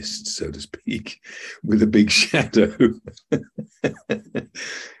Buddhist, so to speak, with a big shadow.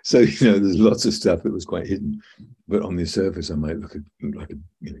 So, there's lots of stuff that was quite hidden, but on the surface, I might look like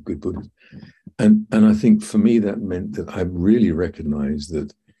a good Buddhist. And I think for me, that meant that I really recognized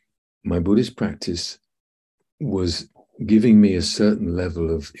that my Buddhist practice was giving me a certain level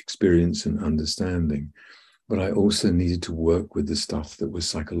of experience and understanding, but I also needed to work with the stuff that was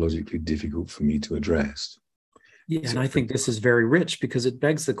psychologically difficult for me to address. Yeah, and I think this is very rich, because it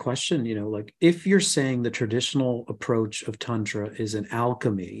begs the question, like, if you're saying the traditional approach of Tantra is an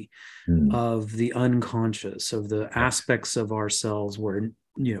alchemy of the unconscious, of the aspects of ourselves where,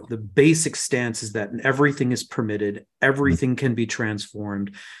 the basic stance is that everything is permitted, everything can be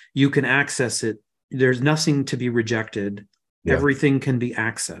transformed, you can access it, there's nothing to be rejected, everything can be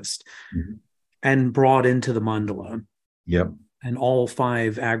accessed and brought into the mandala. Yep. And all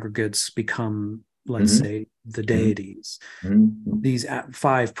five aggregates become, let's say, the deities. These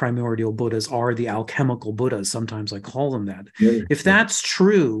five primordial Buddhas are the alchemical Buddhas. Sometimes I call them that. If that's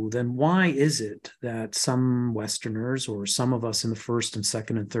true, then why is it that some Westerners, or some of us in the first and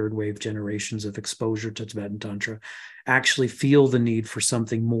second and third wave generations of exposure to Tibetan Tantra, actually feel the need for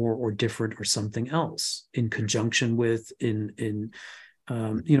something more or different or something else in conjunction with,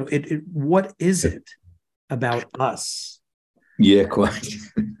 what is it about us? Yeah, quite.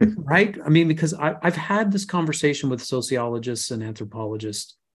 Right? I mean, because I've had this conversation with sociologists and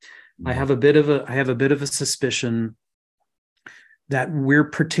anthropologists. I have a bit of a suspicion that we're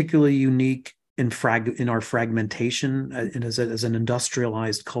particularly unique in our fragmentation, and as an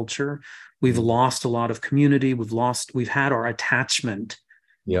industrialized culture. We've lost a lot of community. We've had our attachment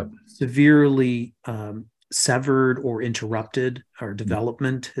severely severed or interrupted. Our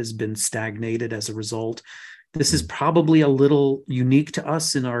development has been stagnated as a result. This is probably a little unique to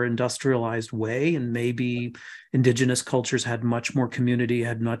us in our industrialized way, and maybe indigenous cultures had much more community,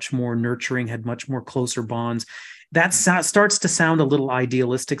 had much more nurturing, had much more closer bonds. That starts to sound a little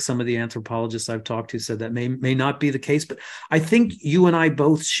idealistic. Some of the anthropologists I've talked to said that may not be the case, but I think you and I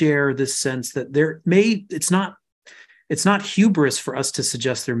both share this sense that it's not hubris for us to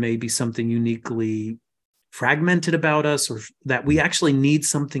suggest there may be something uniquely fragmented about us, or that we actually need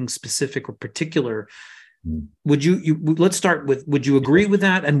something specific or particular. Would you let's start with, would you agree with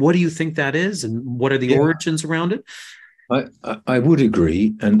that? And what do you think that is? And what are the origins around it? I would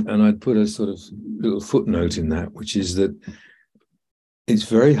agree. And I'd put a sort of little footnote in that, which is that it's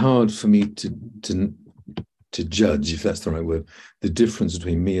very hard for me to judge, if that's the right word, the difference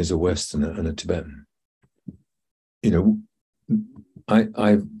between me as a Westerner and a Tibetan. You know,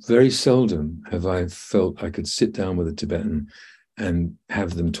 I very seldom have I felt I could sit down with a Tibetan and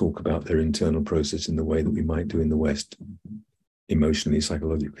have them talk about their internal process in the way that we might do in the West, emotionally,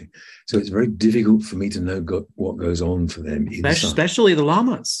 psychologically. So it's very difficult for me to know what goes on for them inside. Especially the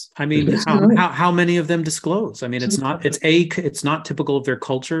lamas. I mean, how many of them disclose? I mean, it's not typical of their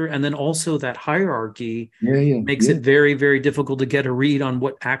culture. And then also that hierarchy makes it very, very difficult to get a read on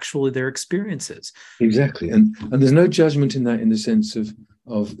what actually their experience is. Exactly. And there's no judgment in that, in the sense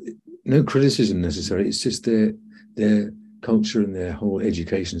of no criticism necessary. It's just their culture and their whole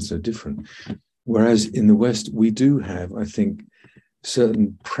education is so different. Whereas in the West, we do have, I think,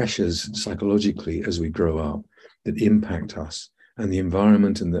 certain pressures psychologically as we grow up that impact us, and the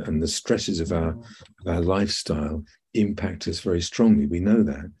environment and the stresses of our lifestyle impact us very strongly. We know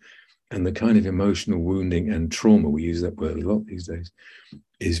that. And the kind of emotional wounding and trauma, we use that word a lot these days,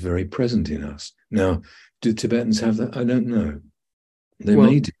 is very present in us. Now, do Tibetans have that? I don't know. They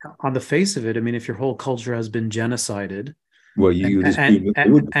may do. On the face of it, I mean, if your whole culture has been genocided, well,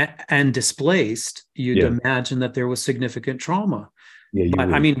 and displaced, you'd imagine that there was significant trauma.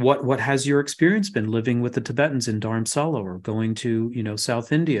 But I mean, what has your experience been living with the Tibetans in Dharamsala, or going to,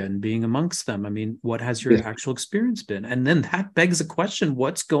 South India and being amongst them? I mean, what has your actual experience been? And then that begs the question,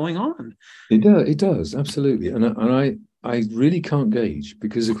 what's going on? It does, absolutely. And I really can't gauge,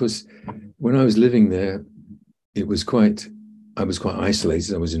 because, of course, when I was living there, I was quite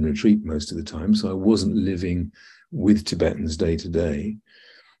isolated. I was in retreat most of the time, so I wasn't living with Tibetans day to day.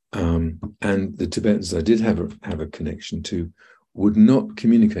 And the Tibetans I did have a connection to would not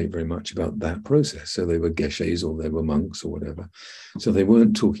communicate very much about that process. So they were geshes, or they were monks, or whatever. So they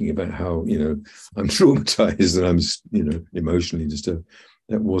weren't talking about how, I'm traumatized and I'm, emotionally disturbed.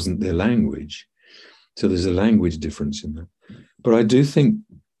 That wasn't their language. So there's a language difference in that. But I do think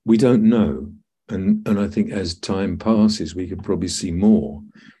we don't know. And I think as time passes, we could probably see more,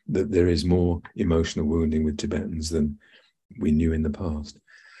 that there is more emotional wounding with Tibetans than we knew in the past.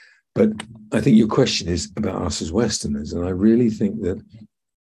 But I think your question is about us as Westerners, and I really think that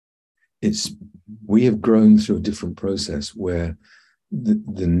we have grown through a different process where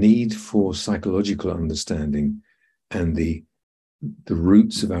the need for psychological understanding and the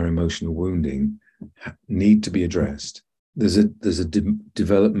roots of our emotional wounding need to be addressed. There's a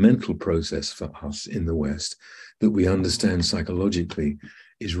developmental process for us in the West that we understand psychologically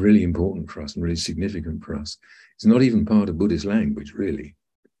is really important for us and really significant for us. It's not even part of Buddhist language, really.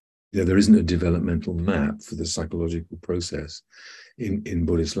 There isn't a developmental map for the psychological process in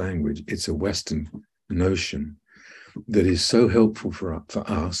Buddhist language. It's a Western notion that is so helpful for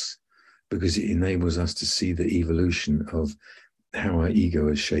us, because it enables us to see the evolution of how our ego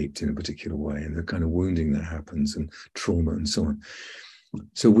is shaped in a particular way, and the kind of wounding that happens, and trauma and so on.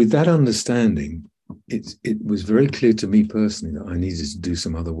 So with that understanding, it was very clear to me personally that I needed to do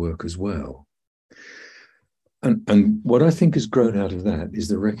some other work as well. And what I think has grown out of that is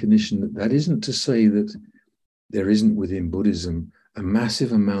the recognition that isn't to say that there isn't within Buddhism a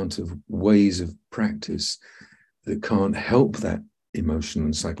massive amount of ways of practice that can't help that emotional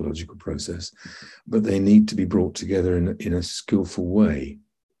and psychological process, but they need to be brought together in a skillful way,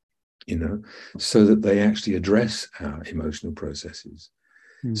 so that they actually address our emotional processes.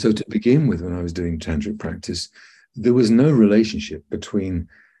 So to begin with, when I was doing tantric practice, there was no relationship between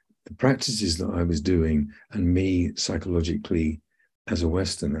the practices that I was doing and me psychologically as a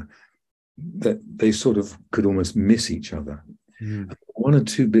Westerner, that they sort of could almost miss each other. One or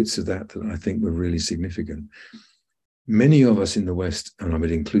two bits of that I think were really significant. Many of us in the West, and I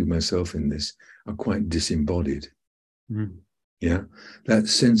would include myself in this, are quite disembodied. Yeah, that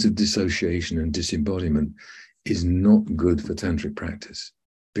sense of dissociation and disembodiment is not good for tantric practice,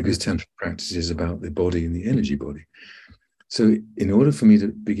 because tantric practice is about the body and the energy body. So in order for me to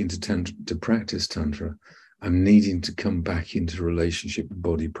begin to practice Tantra, I'm needing to come back into relationship with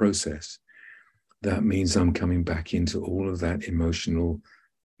body process. That means I'm coming back into all of that emotional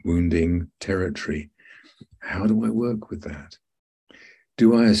wounding territory. How do I work with that?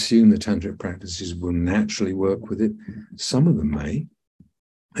 Do I assume the tantric practices will naturally work with it? Some of them may.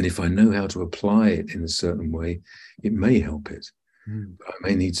 And if I know how to apply it in a certain way, it may help it. But I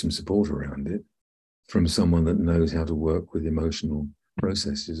may need some support around it. from someone that knows how to work with emotional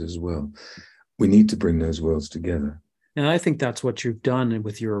processes as well. We need to bring those worlds together. And I think that's what you've done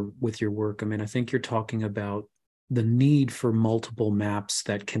with your work. I mean, I think you're talking about the need for multiple maps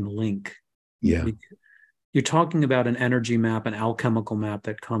that can link. Yeah. You're talking about an energy map, an alchemical map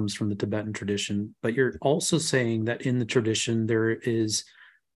that comes from the Tibetan tradition, but you're also saying that in the tradition there is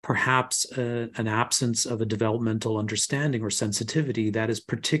perhaps an absence of a developmental understanding or sensitivity that is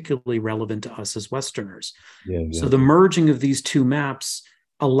particularly relevant to us as Westerners. Yeah, exactly. So the merging of these two maps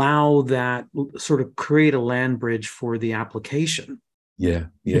allow that, sort of create a land bridge for the application.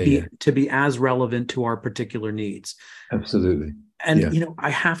 To be as relevant to our particular needs. Absolutely. And I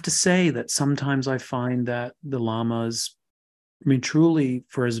have to say that sometimes I find that the lamas, I mean, truly,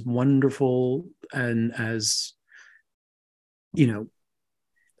 for as wonderful and as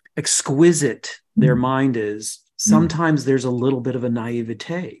exquisite their mind is, sometimes there's a little bit of a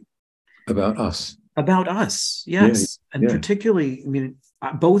naivete about us. Yes. And particularly, I mean,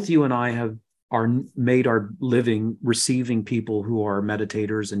 both you and I have made our living receiving people who are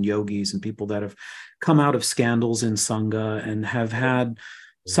meditators and yogis and people that have come out of scandals in Sangha and have had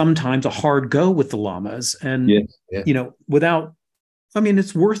sometimes a hard go with the lamas. And without, I mean,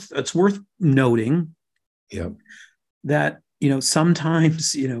 it's worth noting that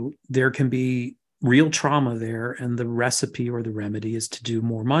sometimes there can be real trauma there, and the recipe or the remedy is to do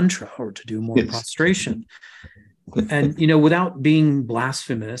more mantra or to do more prostration. And without being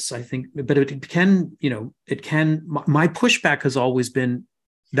blasphemous, I think, but it can, my pushback has always been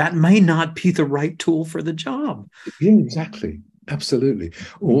that may not be the right tool for the job. Yeah, exactly. Absolutely.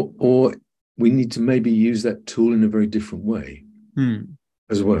 Or we need to maybe use that tool in a very different way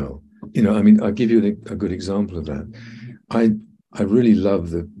as well. I mean, I'll give you a good example of that. I really love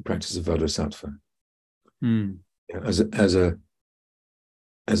the practice of Vajrasattva as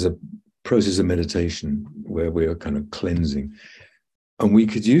a process of meditation where we are kind of cleansing. And we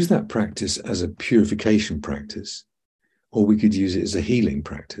could use that practice as a purification practice, or we could use it as a healing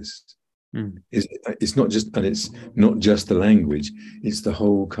practice. It's not just the language, it's the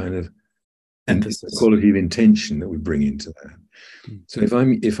whole kind of emphasis, quality of intention that we bring into that. So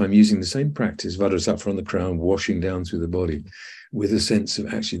if I'm using the same practice, Vajrasattva on the crown, washing down through the body, with a sense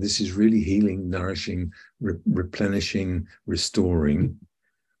of actually this is really healing, nourishing, replenishing, restoring,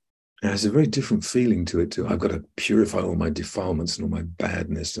 it has a very different feeling to it too. I've got to purify all my defilements and all my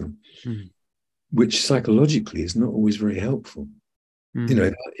badness, and which psychologically is not always very helpful.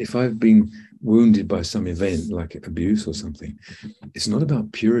 If I've been wounded by some event like abuse or something, it's not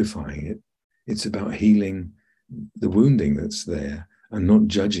about purifying it. It's about healing the wounding that's there and not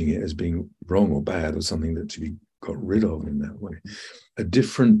judging it as being wrong or bad or something that to be got rid of in that way. A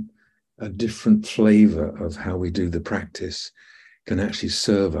different flavor of how we do the practice can actually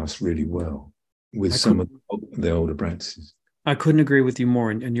serve us really well with some of the older practices. I couldn't agree with you more.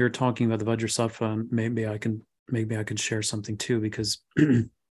 And you're talking about the Vajrasattva, and maybe I can share something too, because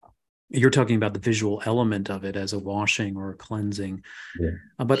you're talking about the visual element of it as a washing or a cleansing,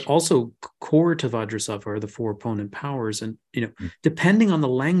 but also core to Vajrasattva are the four opponent powers. And, depending on the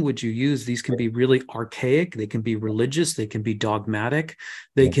language you use, these can be really archaic. They can be religious. They can be dogmatic.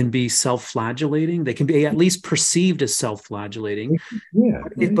 They can be self-flagellating. They can be at least perceived as self-flagellating.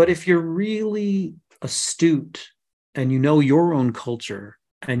 But if you're really astute and you know your own culture,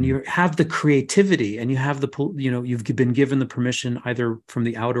 and you have the creativity, and you have you've been given the permission either from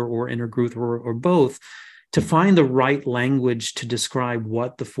the outer or inner group or both to find the right language to describe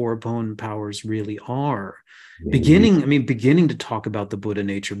what the four opponent powers really are. Beginning to talk about the Buddha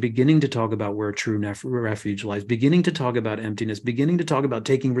nature, beginning to talk about where true refuge lies, beginning to talk about emptiness, beginning to talk about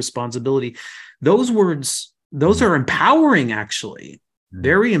taking responsibility. Those words, those are empowering, actually,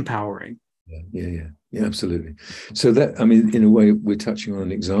 very empowering. Yeah, absolutely. So that, I mean, in a way, we're touching on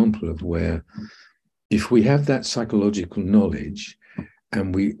an example of where if we have that psychological knowledge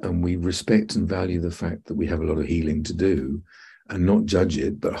and we respect and value the fact that we have a lot of healing to do and not judge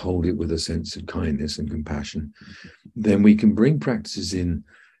it, but hold it with a sense of kindness and compassion, then we can bring practices in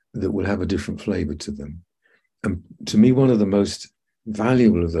that will have a different flavor to them. And to me, one of the most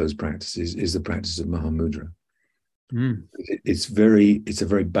valuable of those practices is the practice of Mahamudra. It's a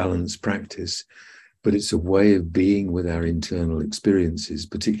very balanced practice, but it's a way of being with our internal experiences,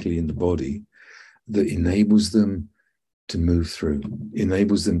 particularly in the body, that enables them to move through,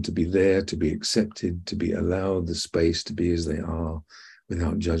 enables them to be there, to be accepted, to be allowed the space to be as they are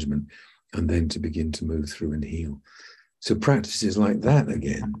without judgment, and then to begin to move through and heal. So practices like that,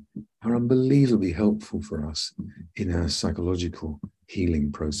 again, are unbelievably helpful for us in our psychological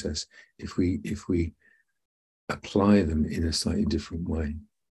healing process if we apply them in a slightly different way.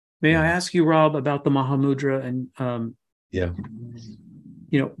 May I Yeah. ask you, Rob, about the Mahamudra? And Yeah.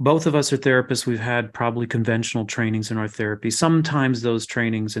 both of us are therapists. We've had probably conventional trainings in our therapy. Sometimes those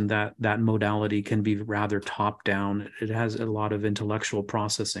trainings in that modality can be rather top down. It has a lot of intellectual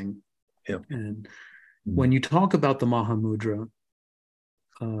processing. Yeah. And Mm. when you talk about the Mahamudra,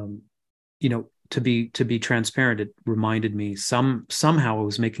 to be transparent, it reminded me somehow I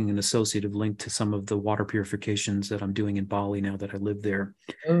was making an associative link to some of the water purifications that I'm doing in Bali now that I live there.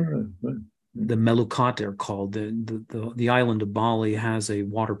 Oh, right. The Melukat are called. The island of Bali has a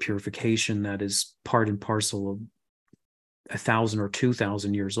water purification that is part and parcel of 1,000 or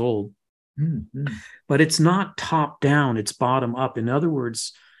 2,000 years old. Mm. But it's not top down, it's bottom up. In other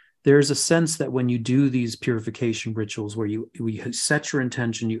words, there's a sense that when you do these purification rituals where you set your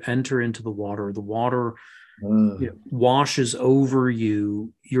intention, you enter into the water washes over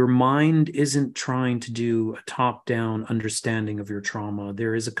you. Your mind isn't trying to do a top down understanding of your trauma.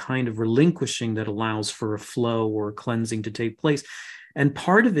 There is a kind of relinquishing that allows for a flow or a cleansing to take place. And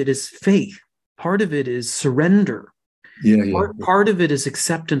part of it is faith, part of it is surrender. Yeah. Part of it is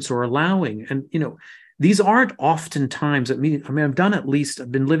acceptance or allowing. And, these aren't often times. I've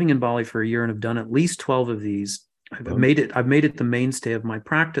been living in Bali for a year and I've done at least 12 of these. I've made it the mainstay of my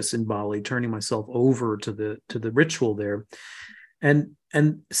practice in Bali, turning myself over to the ritual there. And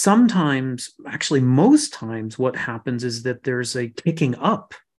sometimes, actually most times, what happens is that there's a kicking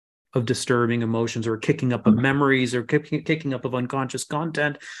up of disturbing emotions or kicking up of memories or kicking up of unconscious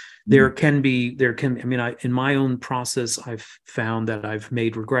content. In my own process, I've found that I've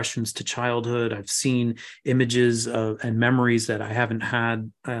made regressions to childhood. I've seen images and memories that I haven't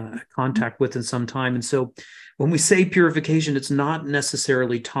had contact with in some time. And so when we say purification, it's not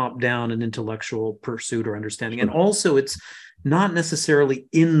necessarily top down an intellectual pursuit or understanding. And also it's not necessarily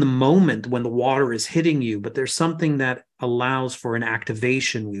in the moment when the water is hitting you, but there's something that allows for an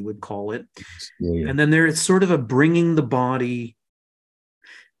activation, we would call it. And then there is sort of a bringing the body.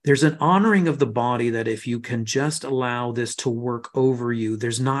 There's an honoring of the body that if you can just allow this to work over you,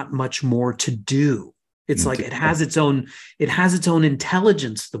 there's not much more to do. It's like it has its own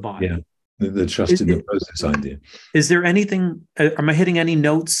intelligence, the body. Yeah. The trust in the process idea. Is there anything? Am I hitting any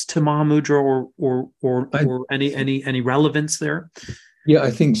notes to Mahamudra or any relevance there? Yeah, I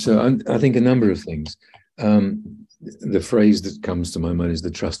think so. I think a number of things. The phrase that comes to my mind is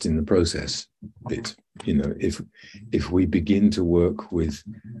the trust in the process bit. If we begin to work with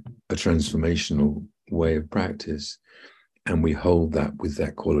a transformational way of practice, and we hold that with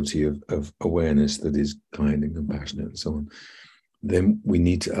that quality of awareness that is kind and compassionate and so on, then we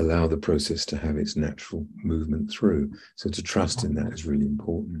need to allow the process to have its natural movement through. So to trust in that is really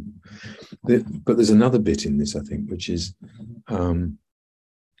important. But there's another bit in this, I think, which is, and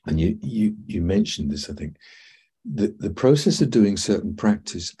you mentioned this, I think, the process of doing certain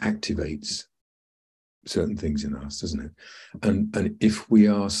practice activates certain things in us, doesn't it? And if we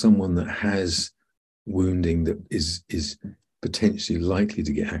are someone that has wounding that is potentially likely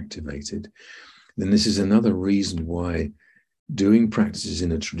to get activated, then this is another reason why doing practices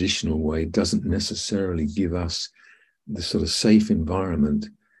in a traditional way doesn't necessarily give us the sort of safe environment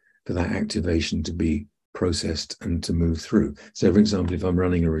for that activation to be processed and to move through. So, for example, if I'm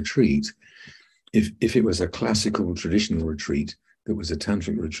running a retreat, if it was a classical traditional retreat that was a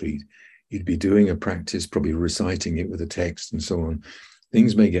tantric retreat, you'd be doing a practice, probably reciting it with a text and so on.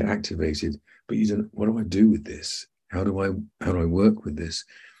 Things may get activated, but you don't. What do I do with this? How do I work with this?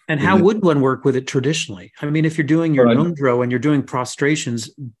 And how would one work with it traditionally? I mean, if you're doing your Nongdro and you're doing prostrations,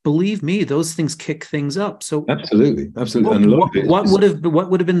 believe me, those things kick things up. So absolutely. What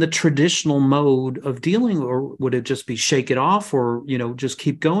would have been the traditional mode of dealing, or would it just be shake it off, or just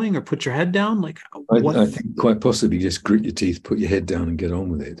keep going, or put your head down? Like I think quite possibly just grit your teeth, put your head down, and get on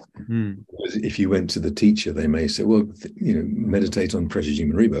with it. Because if you went to the teacher, they may say, "Well, meditate on precious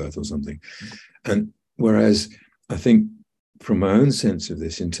human rebirth or something," and whereas I think, from my own sense of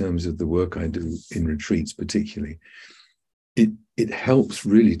this, in terms of the work I do in retreats particularly, it helps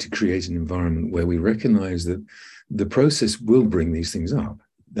really to create an environment where we recognize that the process will bring these things up.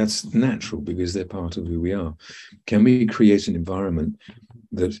 That's natural because they're part of who we are. Can we create an environment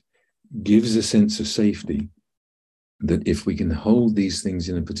that gives a sense of safety, that if we can hold these things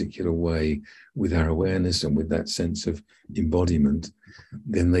in a particular way with our awareness and with that sense of embodiment,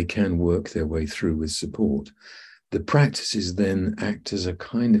 then they can work their way through with support. The practices then act as a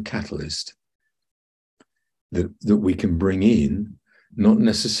kind of catalyst that we can bring in, not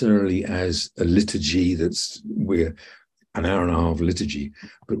necessarily as a liturgy we're an hour and a half liturgy,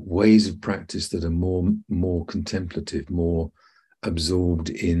 but ways of practice that are more contemplative, more absorbed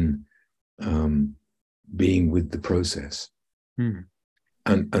in being with the process.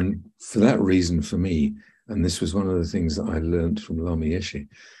 And for that reason, for me, and this was one of the things that I learned from Lama Yeshe,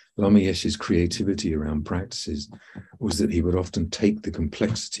 Lama Yeshe's creativity around practices was that he would often take the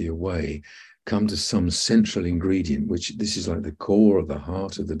complexity away, come to some central ingredient, which this is like the core of the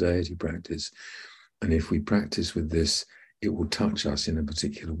heart of the deity practice. And if we practice with this, it will touch us in a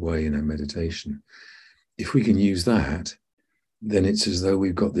particular way in our meditation. If we can use that, then it's as though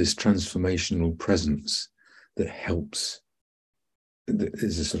we've got this transformational presence that helps, that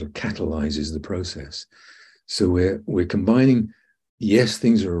is a sort of catalyzes the process. So we're combining, yes,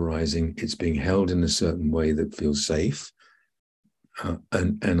 things are arising, it's being held in a certain way that feels safe.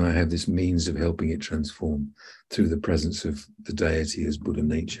 And I have this means of helping it transform through the presence of the deity as Buddha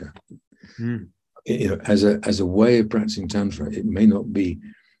nature. Mm. As a way of practicing Tantra, it may not be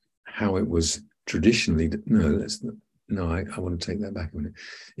how it was traditionally. I want to take that back a minute.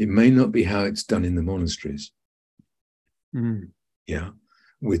 It may not be how it's done in the monasteries. Mm. Yeah,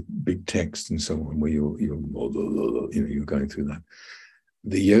 with big text and so on, where you're going through that.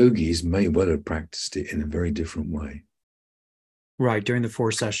 The yogis may well have practiced it in a very different way. Right, during the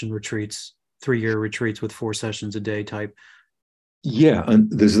 4-session retreats, 3-year retreats with 4 sessions a day type. Yeah,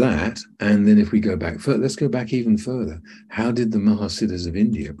 and there's that. And then if we go back further, let's go back even further. How did the Mahasiddhas of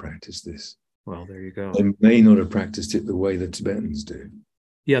India practice this? Well, there you go. They may not have practiced it the way the Tibetans do.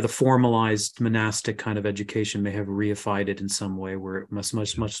 Yeah, the formalized monastic kind of education may have reified it in some way, where it must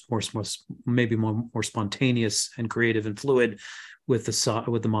much more maybe more spontaneous and creative and fluid with the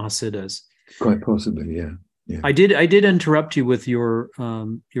Mahasiddhas. Quite possibly, yeah. Yeah. I did interrupt you with your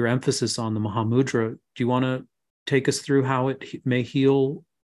emphasis on the Mahamudra. Do you want to take us through how it may heal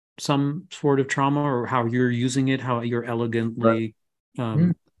some sort of trauma, or how you're using it, how you're elegantly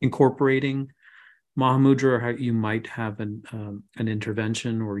incorporating Mahamudra, or how you might have an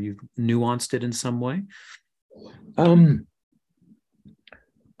intervention, or you've nuanced it in some way? I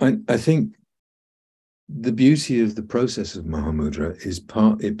think the beauty of the process of Mahamudra is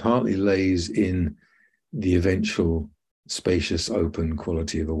it partly lays in the eventual spacious, open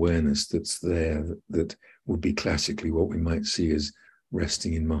quality of awareness that's there, that would be classically what we might see as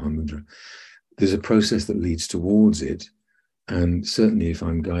resting in Mahamudra. There's a process that leads towards it. And certainly if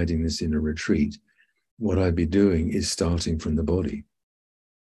I'm guiding this in a retreat, what I'd be doing is starting from the body.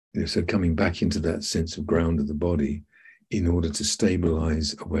 So coming back into that sense of ground of the body in order to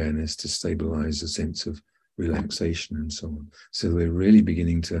stabilize awareness, to stabilize a sense of relaxation and so on. So we're really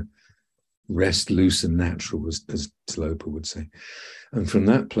beginning to rest, loose and natural, as Slopa would say. And from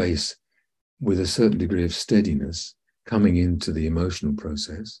that place, with a certain degree of steadiness, coming into the emotional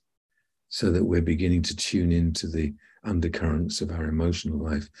process, so that we're beginning to tune into the undercurrents of our emotional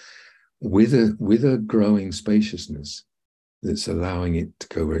life with a growing spaciousness that's allowing it to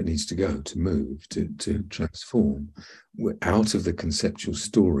go where it needs to go, to move, to transform. We're out of the conceptual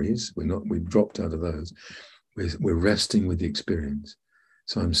stories. We've dropped out of those. We're resting with the experience.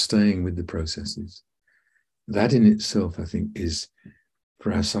 So I'm staying with the processes. That in itself, I think, is,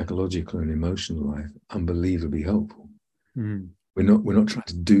 for our psychological and emotional life, unbelievably helpful. Mm. We're not trying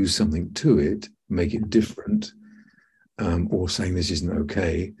to do something to it, make it different, or saying this isn't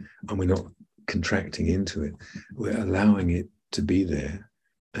okay, and we're not contracting into it. We're allowing it to be there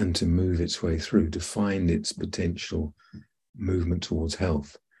and to move its way through, to find its potential movement towards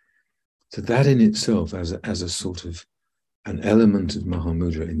health. So that in itself, as a sort of an element of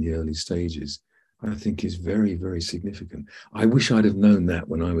Mahamudra in the early stages, I think is very, very significant. I wish I'd have known that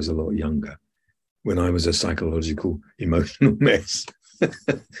when I was a lot younger, when I was a psychological, emotional mess.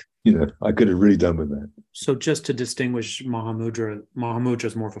 I could have really done with that. So just to distinguish Mahamudra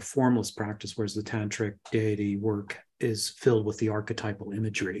is more of a formless practice, whereas the tantric deity work is filled with the archetypal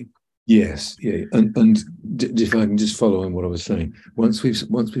imagery. Yes, yeah, and if I can just follow on what I was saying, once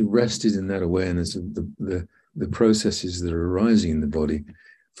we've rested in that awareness of the processes that are arising in the body,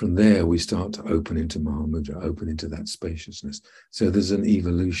 from there we start to open into Mahamudra, open into that spaciousness. So there's an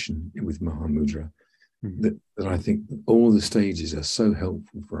evolution with Mahamudra that I think all the stages are so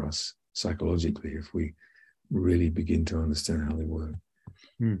helpful for us psychologically if we really begin to understand how they work.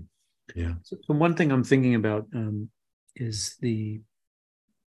 Yeah. So one thing I'm thinking about is the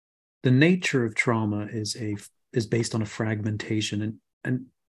nature of trauma is based on a fragmentation, and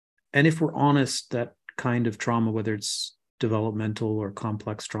if we're honest, that kind of trauma, whether it's developmental or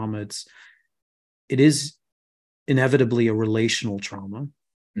complex trauma, it is inevitably a relational trauma.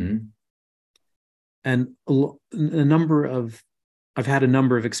 Mm-hmm. And I've had a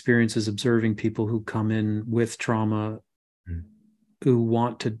number of experiences observing people who come in with trauma, who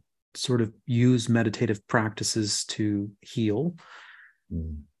want to sort of use meditative practices to heal.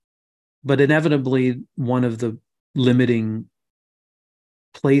 But inevitably, one of the limiting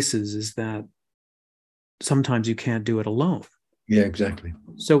places is that sometimes you can't do it alone. Yeah, exactly.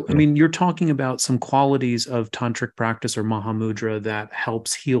 So, I Yeah. mean, you're talking about some qualities of tantric practice or Mahamudra that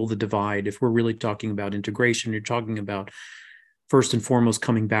helps heal the divide. If we're really talking about integration, you're talking about first and foremost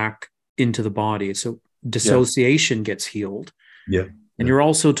coming back into the body. So Yeah. dissociation gets healed. Yeah. And Yeah. you're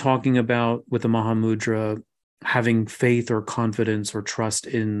also talking about with the Mahamudra having faith or confidence or trust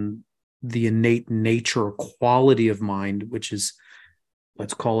in the innate nature or quality of mind, which is,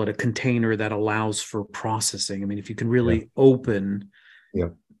 let's call it a container that allows for processing. I mean, if you can Yeah. really open Yeah.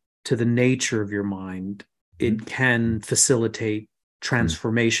 to the nature of your mind, it can facilitate Mm.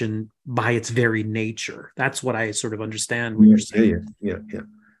 transformation by its very nature. That's what I sort of understand what Yeah. you're Yeah. saying. Yeah. Yeah.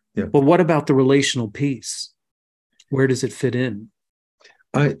 Yeah. But what about the relational piece? Where does it fit in?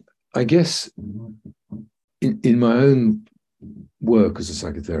 I I guess in my own work as a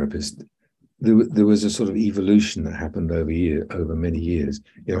psychotherapist, there was a sort of evolution that happened over many years.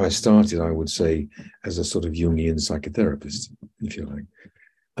 You know, I started, I would say, as a sort of Jungian psychotherapist, if you like.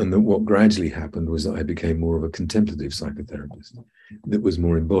 And that what gradually happened was that I became more of a contemplative psychotherapist that was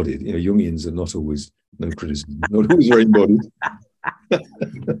more embodied. You know, Jungians are not always, no criticism, not always very embodied.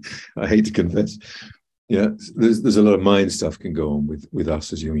 I hate to confess. Yeah, there's a lot of mind stuff can go on with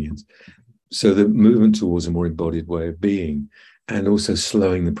us as Jungians. So the movement towards a more embodied way of being, and also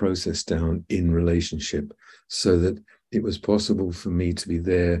slowing the process down in relationship, so that it was possible for me to be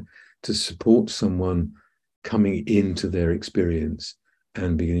there to support someone coming into their experience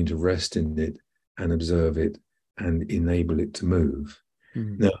and beginning to rest in it and observe it and enable it to move.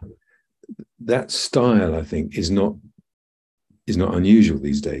 Mm-hmm. Now, that style, I think, is not unusual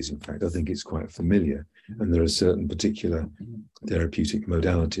these days. In fact, I think it's quite familiar. And there are certain particular therapeutic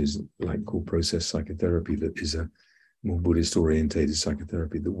modalities, like called process psychotherapy, that is a more Buddhist orientated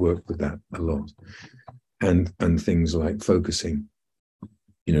psychotherapy that work with that a lot. And things like focusing,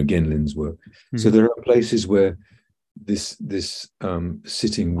 you know, Genlin's work. Mm-hmm. So there are places where this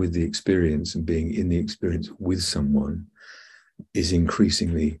sitting with the experience and being in the experience with someone is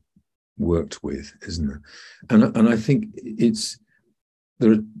increasingly worked with, isn't it? And I think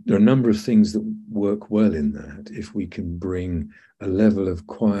there are a number of things that work well in that. If we can bring a level of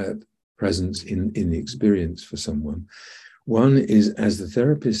quiet presence in the experience for someone. One is, as the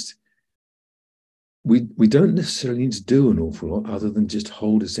therapist, we don't necessarily need to do an awful lot other than just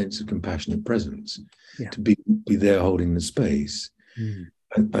hold a sense of compassionate presence, to be there holding the space.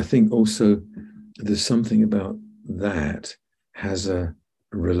 And I think also there's something about that has a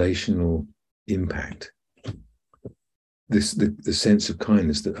relational impact. The sense of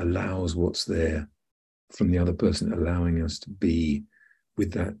kindness that allows what's there from the other person, allowing us to be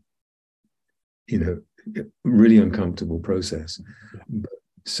with that, you know, really uncomfortable process. But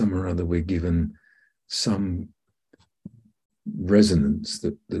some or other we're given some resonance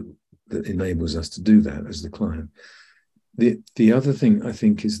that enables us to do that as the client. The other thing I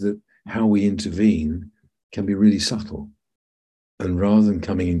think is that how we intervene can be really subtle. And rather than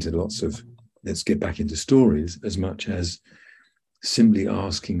coming into lots of, let's get back into stories, as much as simply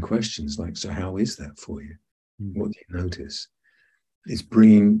asking questions like, so how is that for you? What do you notice? It's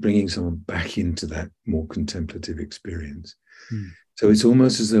bringing someone back into that more contemplative experience. So it's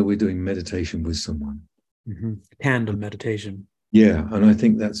almost as though we're doing meditation with someone. Tandem meditation. Yeah, and I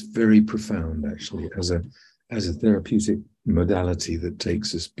think that's very profound, actually, as a therapeutic modality that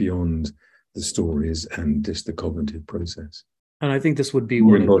takes us beyond the stories and just the cognitive process. And I think this would be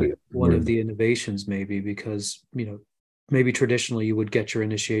one of the innovations, maybe, because, you know, maybe traditionally you would get your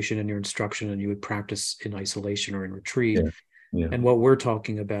initiation and your instruction and you would practice in isolation or in retreat. Yeah. And what we're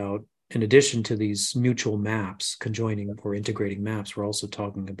talking about, in addition to these mutual maps, conjoining or integrating maps, we're also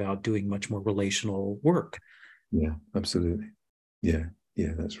talking about doing much more relational work. Yeah, absolutely. Yeah,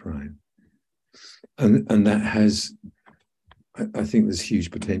 that's right. And that has, I think there's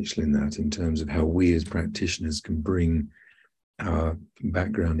huge potential in that, in terms of how we as practitioners can bring our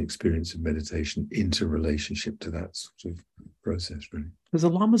background experience of meditation into relationship to that sort of process, really. Because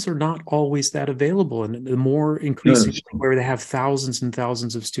the lamas are not always that available, and the more increasingly where they have thousands and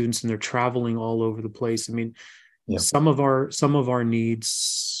thousands of students and they're traveling all over the place. I mean, some of our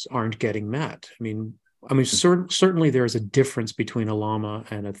needs aren't getting met. I mean, certainly there is a difference between a lama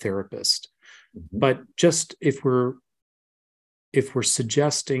and a therapist, but just if we're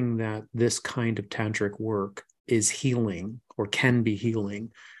suggesting that this kind of tantric work is healing or can be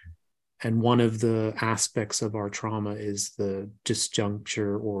healing, and one of the aspects of our trauma is the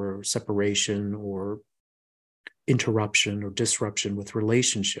disjuncture or separation or interruption or disruption with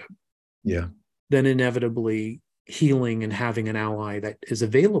relationship, then inevitably healing and having an ally that is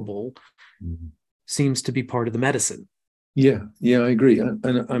available seems to be part of the medicine. Yeah, I agree.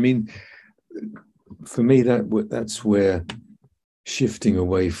 And I mean, for me, that's where shifting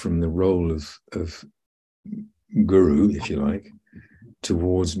away from the role of guru, if you like,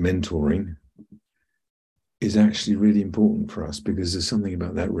 towards mentoring is actually really important for us, because there's something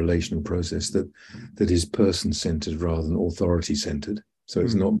about that relational process that is person-centered rather than authority-centered. So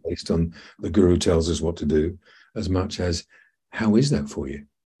it's not based on the guru tells us what to do, as much as how is that for you?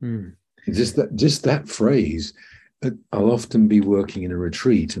 Just that phrase. I'll often be working in a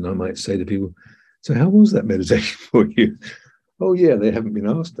retreat, and I might say to people, "So how was that meditation for you?" "Oh yeah, they haven't been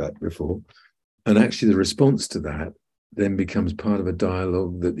asked that before." And actually, the response to that then becomes part of a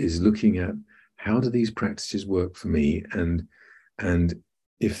dialogue that is looking at how do these practices work for me, and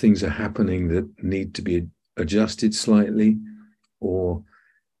if things are happening that need to be adjusted slightly, or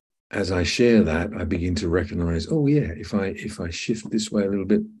as I share that, I begin to recognize, oh yeah, if I shift this way a little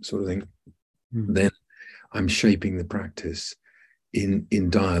bit, sort of thing, then I'm shaping the practice in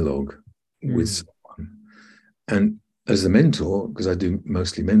dialogue with someone. And as the mentor, because I do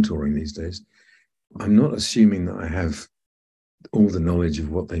mostly mentoring these days, I'm not assuming that I have all the knowledge of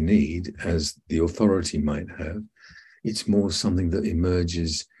what they need as the authority might have. It's more something that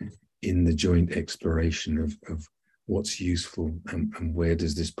emerges in the joint exploration of what's useful, and where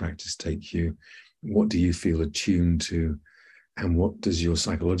does this practice take you? What do you feel attuned to? And what does your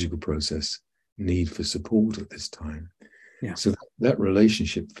psychological process need for support at this time? Yeah. So that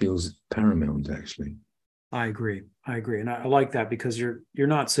relationship feels paramount, actually. I agree. And I like that, because you're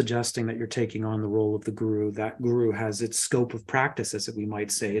not suggesting that you're taking on the role of the guru. That guru has its scope of practice, as we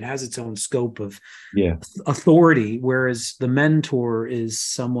might say. It has its own scope of authority, whereas the mentor is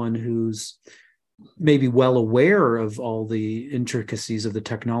someone who's maybe well aware of all the intricacies of the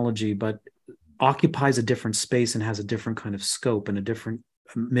technology, but occupies a different space and has a different kind of scope and a different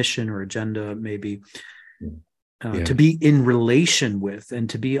mission or agenda, maybe. To be in relation with, and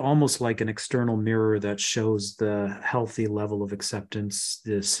to be almost like an external mirror that shows the healthy level of acceptance,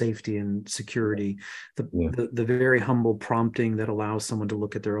 the safety and security, the very humble prompting that allows someone to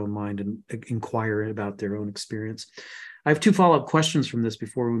look at their own mind and inquire about their own experience. I have two follow-up questions from this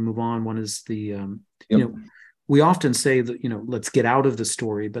before we move on. One is we often say that, let's get out of the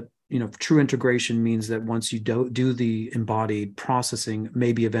story, but true integration means that once you do the embodied processing,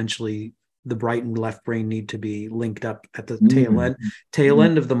 maybe eventually the right and left brain need to be linked up at the tail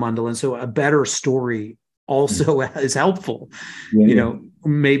end of the mandala. And so a better story also is helpful,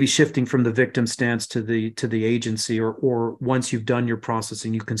 maybe shifting from the victim stance to the agency, or once you've done your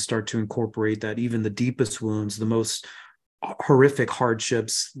processing, you can start to incorporate that even the deepest wounds, the most horrific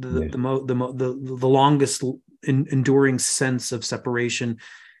hardships, the longest enduring sense of separation,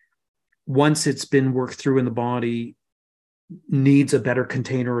 once it's been worked through in the body, needs a better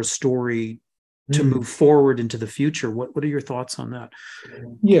container or story to move forward into the future. What are your thoughts on that?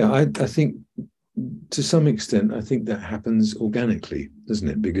 Yeah, I think to some extent, I think that happens organically, doesn't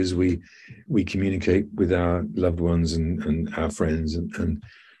it? Because we communicate with our loved ones and our friends, and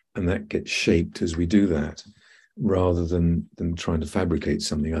that gets shaped as we do that, rather than trying to fabricate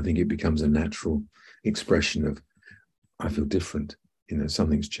something. I think it becomes a natural expression of, I feel different,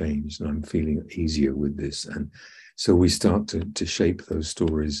 something's changed and I'm feeling easier with this. And so we start to shape those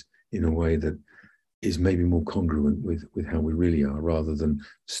stories in a way that is maybe more congruent with how we really are, rather than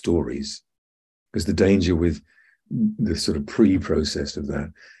stories. Because the danger with the sort of pre-process of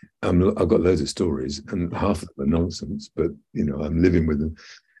that, I've got loads of stories and half of them are nonsense, but I'm living with them.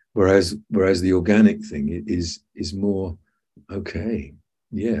 Whereas the organic thing is more, okay,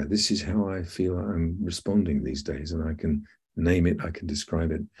 yeah, this is how I feel I'm responding these days, and I can name it, I can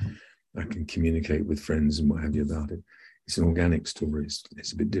describe it, I can communicate with friends and what have you about it. It's an organic story.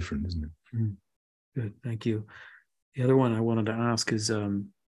 It's a bit different, isn't it? Good, thank you. The other one I wanted to ask is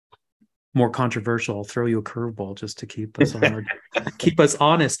more controversial. I'll throw you a curveball just to keep us on keep us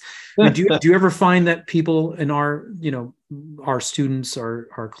honest. I mean, do you ever find that people in our students,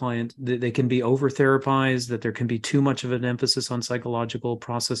 our client, they can be over therapized, that there can be too much of an emphasis on psychological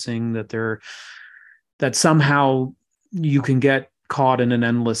processing, that somehow you can get caught in an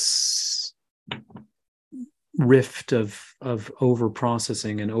endless rift of over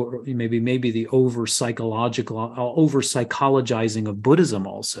processing, and maybe the over psychologizing of Buddhism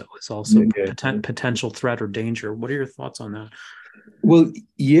also is potential threat or danger? What are your thoughts on that? Well,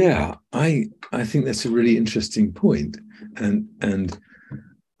 yeah, I think that's a really interesting point. And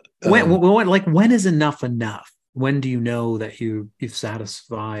when is enough enough? When do you know that you've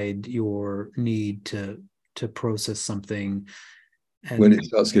satisfied your need to process something? And when it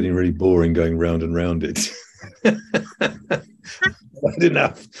starts getting really boring, going round and round it. Not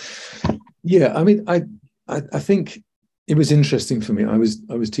enough. Yeah, I mean, I think it was interesting for me. I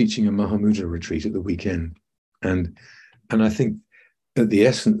was teaching a Mahamudra retreat at the weekend, and I think at the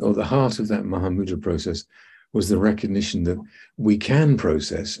essence or the heart of that Mahamudra process was the recognition that we can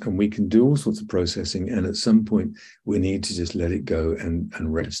process and we can do all sorts of processing, and at some point we need to just let it go and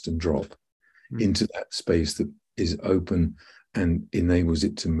rest and drop into that space that is open and enables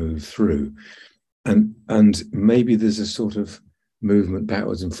it to move through. And maybe there's a sort of movement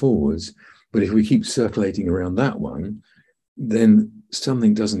backwards and forwards, but if we keep circulating around that one, then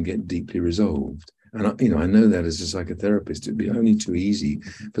something doesn't get deeply resolved. And I know that as a psychotherapist, it'd be only too easy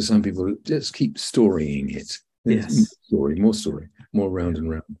for some people to just keep storying it. Yes. More story, more round and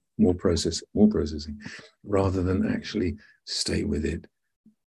round, more processing, rather than actually stay with it,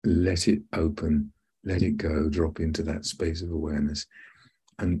 let it open, let it go, drop into that space of awareness,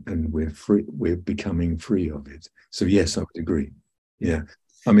 and we're free. We're becoming free of it. So yes, I would agree. Yeah,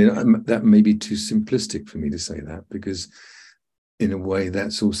 I mean that may be too simplistic for me to say that, because in a way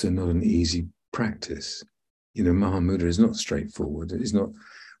that's also not an easy practice. Mahamudra is not straightforward. It's not,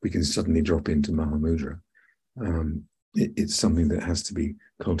 we can suddenly drop into Mahamudra. It's something that has to be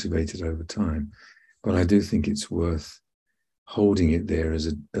cultivated over time. But I do think it's worth holding it there as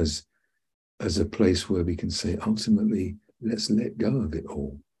a place where we can say, ultimately, let's let go of it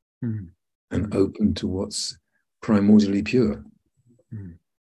all and open to what's primordially pure,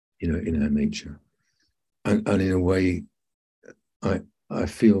 in our nature. And in a way, I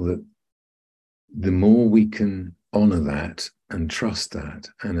feel that the more we can honor that and trust that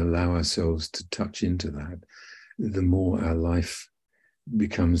and allow ourselves to touch into that, the more our life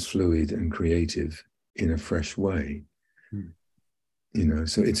becomes fluid and creative in a fresh way.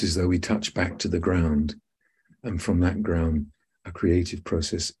 So it's as though we touch back to the ground, and from that ground, a creative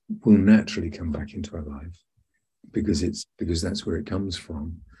process will naturally come back into our life, because that's where it comes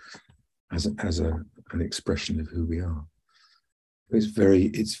from, as an expression of who we are. It's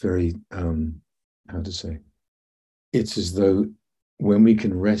very how to say, it's as though when we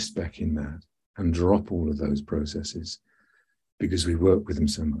can rest back in that and drop all of those processes, because we work with them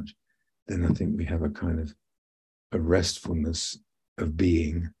so much, then I think we have a kind of a restfulness of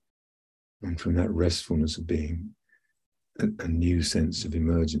being. And from that restfulness of being, a new sense of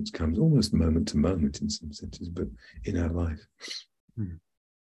emergence comes, almost moment to moment in some senses, but in our life.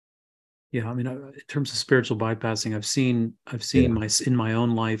 Yeah, I mean, in terms of spiritual bypassing, I've seen in my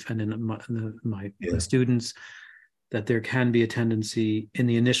own life and in my students, that there can be a tendency in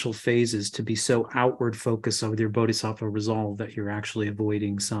the initial phases to be so outward focused with your bodhisattva resolve that you're actually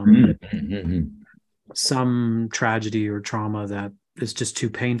avoiding some tragedy or trauma that is just too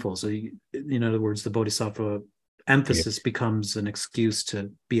painful. So, in other words, the bodhisattva emphasis becomes an excuse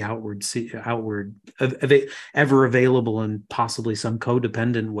to be outward, ever available in possibly some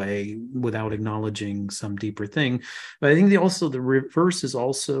codependent way without acknowledging some deeper thing. But I think the reverse is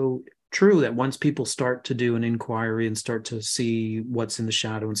also true, that once people start to do an inquiry and start to see what's in the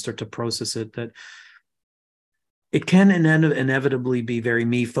shadow and start to process it, that it can inevitably be very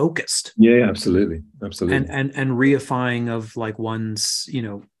me focused. Yeah, absolutely. And reifying of like one's,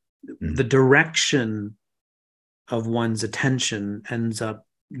 the direction of one's attention ends up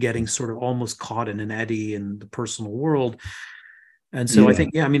getting sort of almost caught in an eddy in the personal world. And so I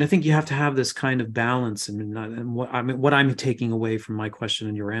think you have to have this kind of balance. What I'm taking away from my question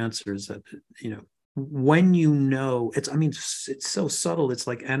and your answer is that, when it's so subtle, it's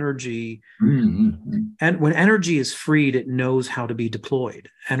like energy. And when energy is freed, it knows how to be deployed.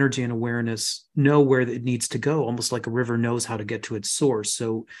 Energy and awareness know where it needs to go, almost like a river knows how to get to its source.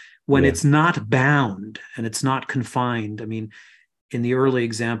 So when it's not bound and it's not confined, I mean, in the early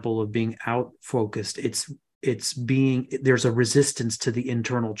example of being out focused, there's a resistance to the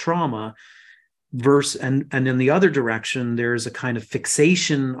internal trauma and in the other direction, there's a kind of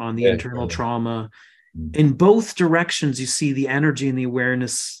fixation on the internal trauma. In both directions, you see the energy and the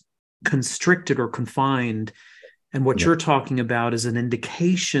awareness constricted or confined. And what you're talking about is an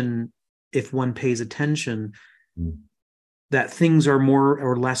indication, if one pays attention, that things are more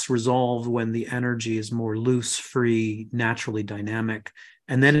or less resolved when the energy is more loose, free, naturally dynamic,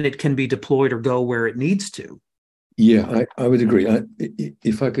 and then it can be deployed or go where it needs to. Yeah, I would agree.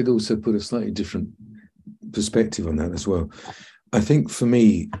 If I could also put a slightly different perspective on that as well. I think for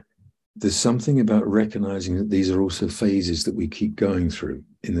me, there's something about recognizing that these are also phases that we keep going through,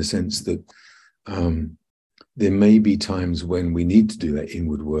 in the sense that there may be times when we need to do that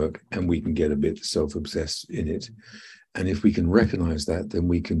inward work and we can get a bit self-obsessed in it. And if we can recognize that, then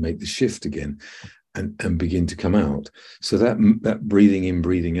we can make the shift again and begin to come out. So that breathing in,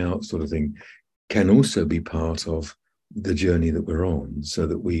 breathing out sort of thing can also be part of the journey that we're on, so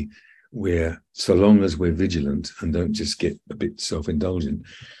that we where so long as we're vigilant and don't just get a bit self-indulgent.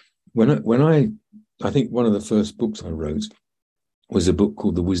 I think one of the first books I wrote was a book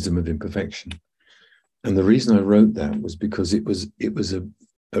called The Wisdom of Imperfection. And the reason I wrote that was because it was a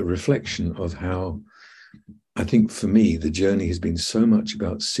reflection of how I think for me, the journey has been so much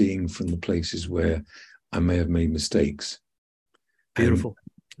about seeing from the places where I may have made mistakes Beautiful.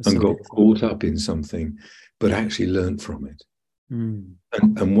 and So got beautiful. caught up in something, but actually learned from it. Mm.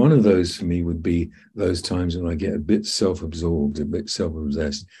 And one of those for me would be those times when I get a bit self-absorbed, a bit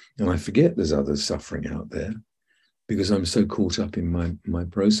self-obsessed, and I forget there's others suffering out there because I'm so caught up in my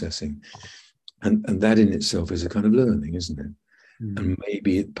processing. And that in itself is a kind of learning, isn't it? Mm. And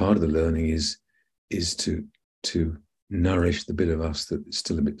maybe part of the learning is to nourish the bit of us that is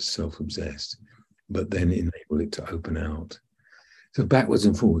still a bit self-obsessed, but then enable it to open out. So backwards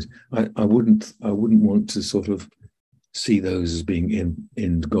and forwards. I wouldn't want to sort of see those as being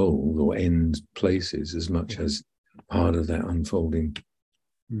end goals or end places as much as part of that unfolding.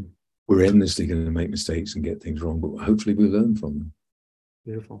 Mm. We're endlessly going to make mistakes and get things wrong, but hopefully we'll learn from them.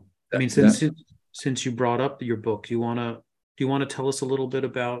 Beautiful. I mean, since you brought up your book, do you want to tell us a little bit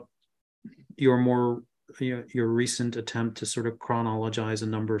about your recent attempt to sort of chronologize a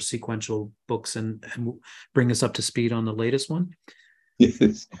number of sequential books and bring us up to speed on the latest one?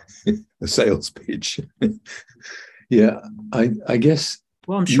 Yes, a sales pitch. Yeah, I guess.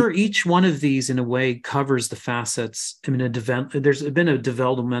 Well, I'm sure each one of these, in a way, covers the facets. I mean, there's been a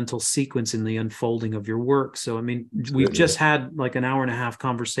developmental sequence in the unfolding of your work. So, I mean, we've just had like an hour and a half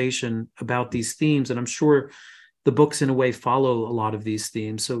conversation about these themes, and I'm sure the books, in a way, follow a lot of these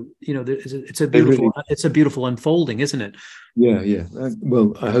themes. So, it's a beautiful unfolding, isn't it? Yeah.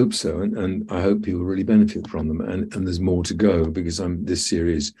 Well, I hope so, and I hope people really benefit from them. And there's more to go because this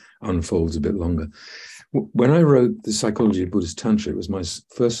series unfolds a bit longer. When I wrote The Psychology of Buddhist Tantra, it was my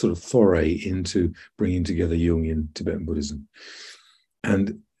first sort of foray into bringing together Jungian Tibetan Buddhism.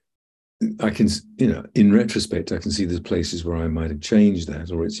 And I can, in retrospect, I can see there's places where I might have changed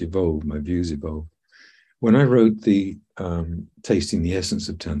that or it's evolved, my views evolved. When I wrote the Tasting the Essence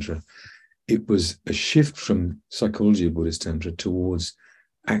of Tantra, it was a shift from Psychology of Buddhist Tantra towards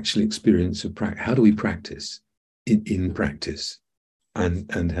actual experience of practice. How do we practice in practice?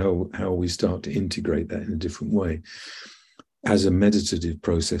 And how we start to integrate that in a different way as a meditative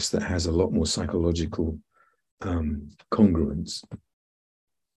process that has a lot more psychological congruence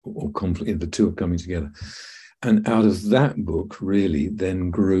or conflict. The two are coming together. And out of that book really then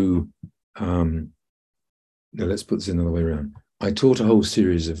grew, let's put this another way around. I taught a whole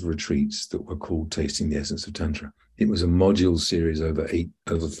series of retreats that were called Tasting the Essence of Tantra. It was a module series over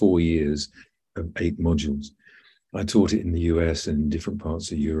 4 years of 8 modules. I taught it in the US and in different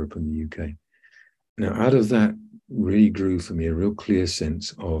parts of Europe and the UK. Now, out of that really grew for me a real clear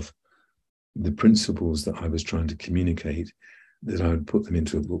sense of the principles that I was trying to communicate, that I would put them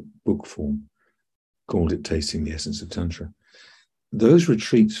into a book form, called it Tasting the Essence of Tantra. Those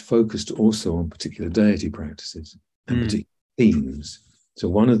retreats focused also on particular deity practices and particular themes. So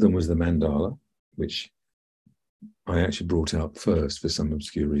one of them was the mandala, which I actually brought out first for some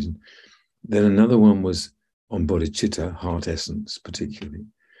obscure reason. Then another one was on bodhicitta, heart essence, particularly.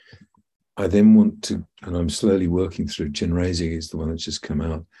 I then want to, and I'm slowly working through, Chenrezig is the one that's just come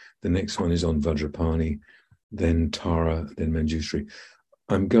out. The next one is on Vajrapani, then Tara, then Manjushri.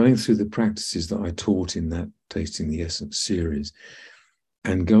 I'm going through the practices that I taught in that Tasting the Essence series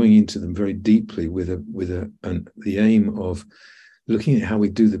and going into them very deeply with the aim of looking at how we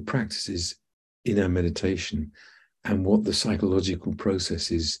do the practices in our meditation and what the psychological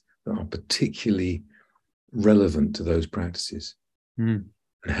processes that are particularly relevant to those practices, and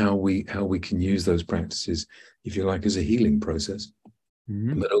how we can use those practices, if you like, as a healing process,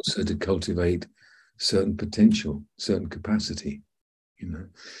 but also to cultivate certain potential, certain capacity.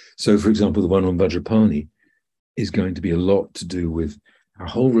 So for example, the one on Vajrapani is going to be a lot to do with our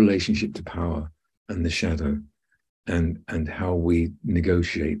whole relationship to power and the shadow, and how we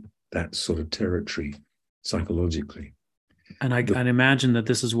negotiate that sort of territory psychologically. And I can imagine that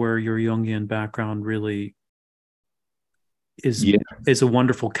this is where your Jungian background really is a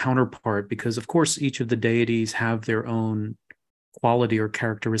wonderful counterpart, because of course each of the deities have their own quality or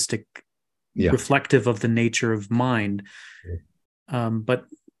characteristic reflective of the nature of mind. But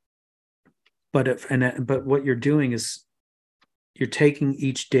what you're doing is you're taking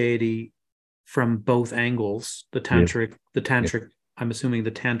each deity from both angles, the tantric, I'm assuming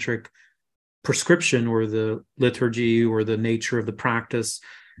the tantric prescription or the liturgy or the nature of the practice,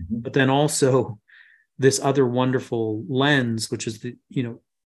 but then also this other wonderful lens, which is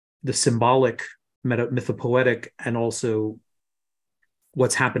the symbolic, mythopoetic, and also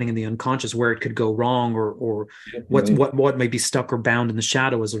what's happening in the unconscious, where it could go wrong, or Yeah. what may be stuck or bound in the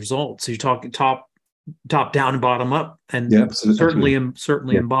shadow as a result. So you're talking top down and bottom up, and Yeah, absolutely.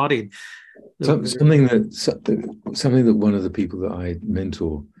 certainly Yeah. embodied. Something that one of the people that I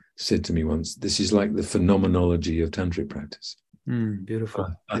mentor said to me once, this is like the phenomenology of tantric practice.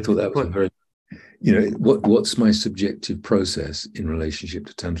 Beautiful. I thought that was a very, what's my subjective process in relationship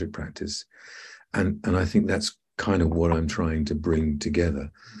to tantric practice? And I think that's kind of what I'm trying to bring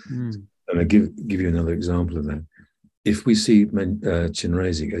together. And I give you another example of that. If we see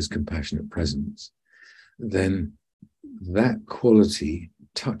Chenrezig as compassionate presence, then that quality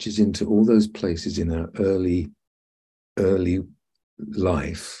touches into all those places in our early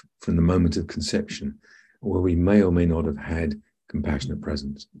life from the moment of conception where we may or may not have had compassionate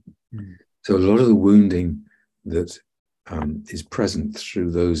presence. So a lot of the wounding that is present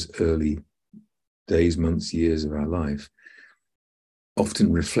through those early days, months, years of our life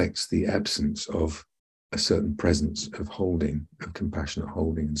often reflects the absence of a certain presence of holding, of compassionate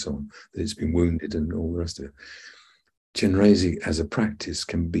holding and so on, that it's been wounded and all the rest of it. Chenrezig as a practice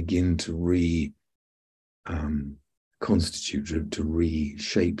can begin to constitute, to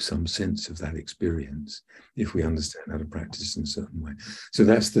reshape some sense of that experience if we understand how to practice in a certain way. So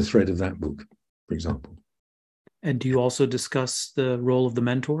that's the thread of that book, for example. And do you also discuss the role of the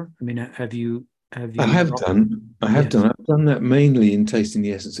mentor? I mean, have you? I have done that mainly in Tasting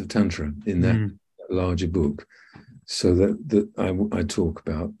the Essence of Tantra in that larger book, so that I talk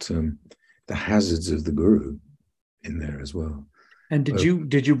about the hazards of the guru in there as well. And did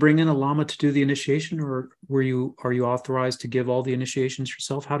you bring in a lama to do the initiation, or are you authorized to give all the initiations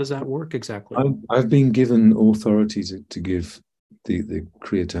yourself? How does that work exactly? I've been given authority to give the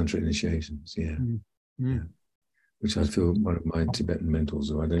Kriya Tantra initiations, yeah. Which I feel one of my Tibetan mentors,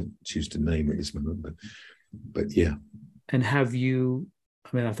 who I don't choose to name at this moment, but yeah. And have you?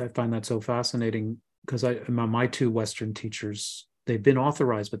 I mean, I find that so fascinating because my two Western teachers, they've been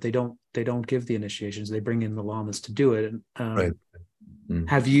authorized, but they don't give the initiations. They bring in the lamas to do it. Right.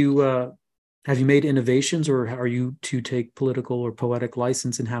 Have you made innovations, or are you to take political or poetic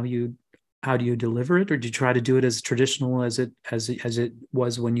license in how do you deliver it, or do you try to do it as traditional as it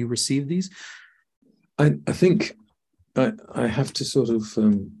was when you received these? I think I have to sort of.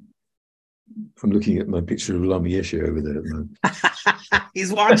 I'm looking at my picture of Lama Yeshe over there at the moment.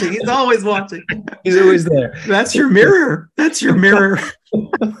 He's watching. He's always watching. He's always there. That's your mirror. That's your mirror.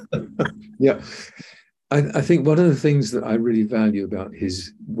 Yeah. I think one of the things that I really value about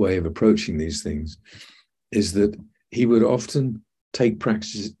his way of approaching these things is that he would often take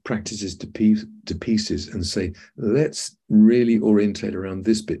practices to pieces and say, let's really orientate around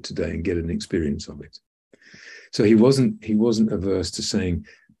this bit today and get an experience of it. So he wasn't averse to saying,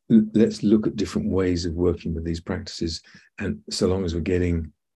 let's look at different ways of working with these practices, and so long as we're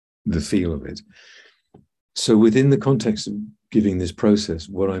getting the feel of it. So within the context of giving this process,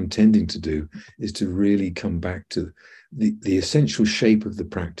 what I'm tending to do is to really come back to the essential shape of the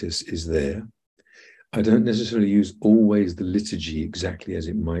practice is there. I don't necessarily use always the liturgy exactly as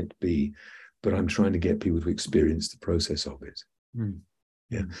it might be, but I'm trying to get people to experience the process of it.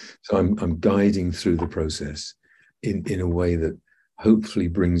 Yeah. So I'm guiding through the process in a way that hopefully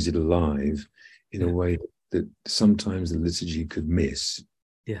brings it alive in a way that sometimes the liturgy could miss.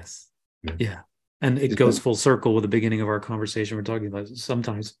 Yes. Yeah. And it goes full circle with the beginning of our conversation. We're talking about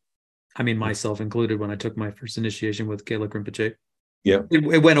sometimes, I mean, myself included, when I took my first initiation with Gelek Rinpoche,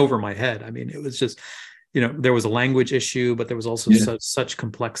 it went over my head. I mean, it was just, there was a language issue, but there was also such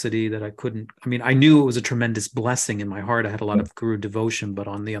complexity that I couldn't, I mean, I knew it was a tremendous blessing in my heart. I had a lot of guru devotion, but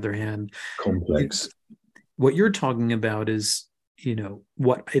on the other hand, complex. What you're talking about is,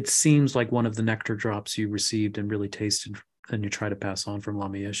 what it seems like one of the nectar drops you received and really tasted and you try to pass on from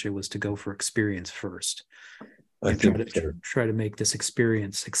Lama Yeshe was to go for experience first. I think try to make this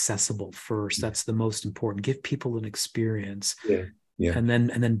experience accessible first. That's the most important. Give people an experience. Yeah. And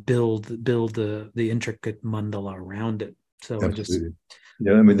then build the intricate mandala around it. So absolutely.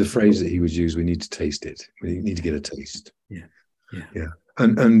 I mean, the phrase that he would use, we need to taste it. We need to get a taste. Yeah.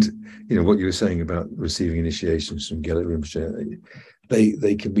 And what you were saying about receiving initiations from Gelek Rinpoche,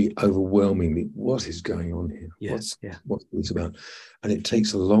 they can be overwhelmingly, what is going on here? What's this about? And it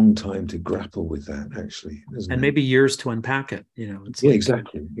takes a long time to grapple with that, actually, doesn't it? And maybe years to unpack it. It's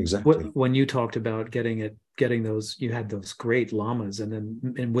exactly. When you talked about getting those, you had those great lamas, and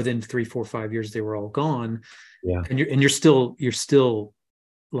then within 3, 4, 5 years they were all gone. Yeah. And you're still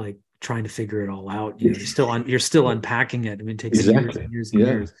like trying to figure it all out. You're still unpacking it. I mean, it takes years and years and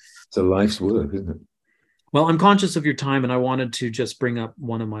years. It's a life's work, isn't it? Well, I'm conscious of your time, and I wanted to just bring up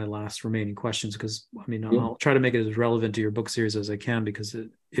one of my last remaining questions because, I mean, Yeah, I'll try to make it as relevant to your book series as I can. Because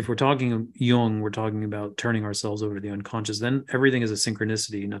if we're talking Jung, we're talking about turning ourselves over to the unconscious. Then everything is a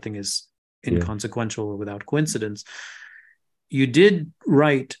synchronicity. Nothing is yeah, inconsequential or without coincidence. You did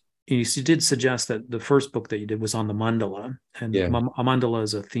write. You did suggest that the first book that you did was on the mandala, and yeah, a mandala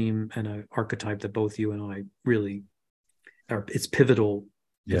is a theme and an archetype that both you and I really are. It's pivotal.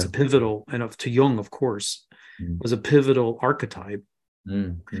 It's yeah. a pivotal, and to Jung, of course, Mm, was a pivotal archetype.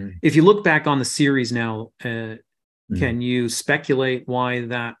 mm, If you look back on the series now, mm. can you speculate why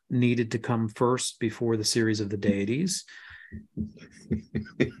that needed to come first before the series of the deities?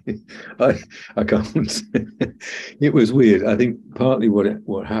 I I can't. It was weird. I think partly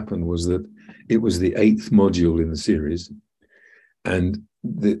what happened was that it was the eighth module in the series, and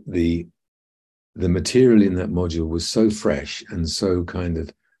the material in that module was so fresh and so kind of,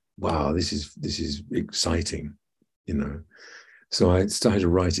 wow, this is exciting, you know. So I started to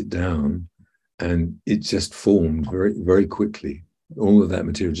write it down, and it just formed very very quickly. All of that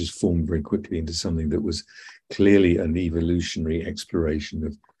material just formed very quickly into something that was clearly an evolutionary exploration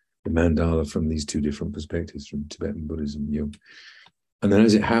of the mandala from these two different perspectives, from Tibetan Buddhism and Jung. And then,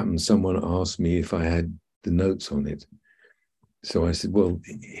 as it happened, someone asked me if I had the notes on it. So I said, "Well,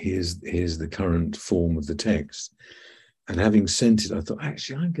 here's the current form of the text." And having sent it, I thought,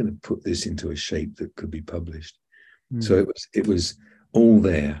 actually, I'm going to put this into a shape that could be published. So Hmm. it was all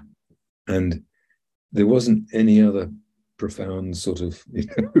there, and there wasn't any other profound sort of,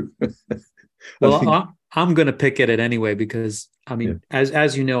 I Well, think, I'm going to pick at it anyway because I yeah, mean,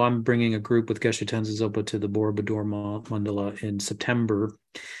 as you know, I'm bringing a group with Geshe Tenzin Zopa to the Borobudur Mandala in September,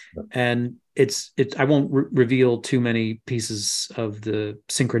 and it's I won't reveal too many pieces of the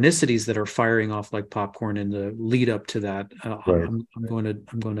synchronicities that are firing off like popcorn in the lead up to that. right, I'm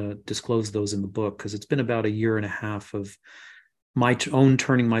going to disclose those in the book because it's been about a year and a half of my own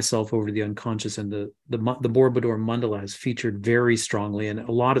turning myself over to the unconscious, and the Borobudur Mandala has featured very strongly, and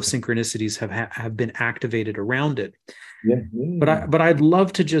a lot of synchronicities have been activated around it. yeah, yeah, But I'd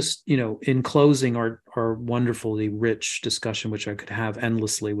love to just, in closing our wonderfully rich discussion, which I could have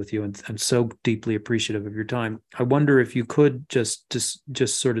endlessly with you, and I'm so deeply appreciative of your time. I wonder if you could just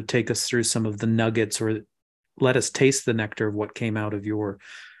sort of take us through some of the nuggets, or let us taste the nectar of what came out of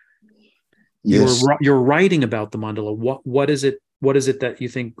yes. your writing about the mandala. What is it? What is it that you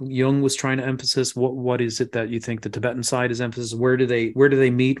think Jung was trying to emphasize? What is it that you think the Tibetan side is emphasis? Where do they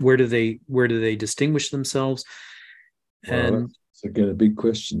meet? Where do they distinguish themselves? Wow, And that's again a big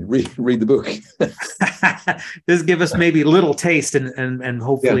question. Read the book. just give us maybe a little taste, and Yeah,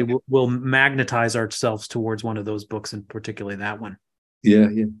 hopefully we'll magnetize ourselves towards one of those books, and particularly that one. yeah,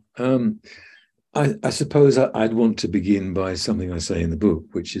 yeah. Um, I suppose I'd want to begin by something I say in the book,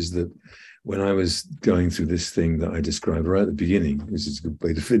 which is that when I was going through this thing that I described right at the beginning, which is a good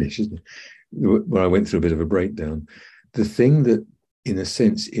way to finish, isn't it? Where I went through a bit of a breakdown, the thing that, in a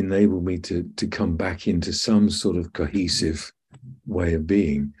sense, enabled me to come back into some sort of cohesive way of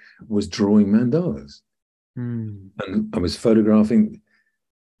being was drawing mandalas. Hmm. And I was photographing.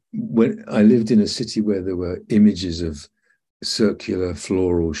 When I lived in a city where there were images of circular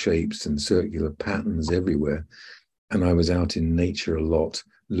floral shapes and circular patterns everywhere, and I was out in nature a lot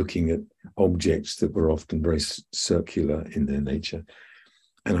looking at objects that were often very circular in their nature,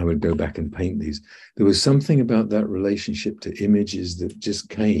 and I would go back and paint these. There was something about that relationship to images that just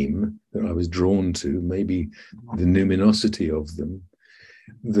came, that I was drawn to, maybe the numinosity of them,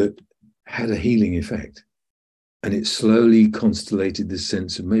 that had a healing effect. And it slowly constellated this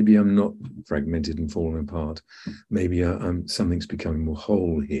sense of, maybe I'm not fragmented and falling apart. Maybe something's becoming more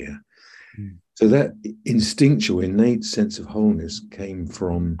whole here. Hmm. So that instinctual, innate sense of wholeness came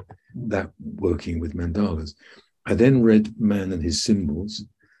from that working with mandalas. I then read Man and His Symbols,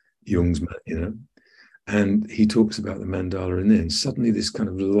 Jung's, and he talks about the mandala, and then suddenly this kind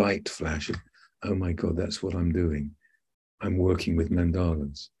of light flash of, oh my God, that's what I'm doing. I'm working with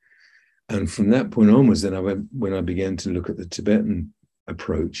mandalas. And from that point onwards, then when I began to look at the Tibetan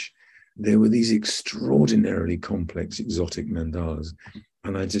approach, there were these extraordinarily complex, exotic mandalas.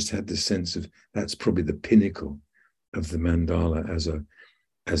 And I just had this sense of, that's probably the pinnacle of the mandala as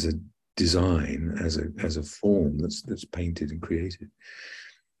a design, as a form that's painted and created.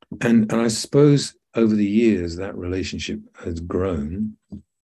 And I suppose over the years that relationship has grown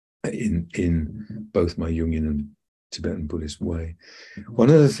in both my Jungian and Tibetan Buddhist way. One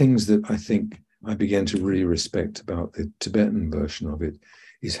of the things that I think I began to really respect about the Tibetan version of it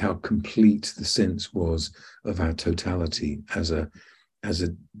is how complete the sense was of our totality as a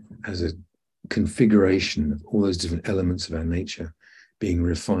configuration of all those different elements of our nature being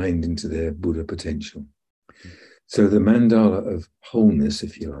refined into their Buddha potential. So the mandala of wholeness,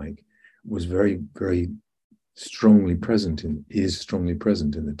 if you like, was very, very strongly present is strongly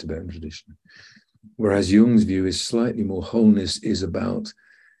present in the Tibetan tradition. Whereas Jung's view is slightly more wholeness is about,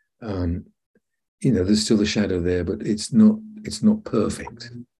 there's still the shadow there, but it's not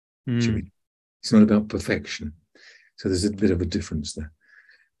perfect. It's not about perfection. So there's a bit of a difference there.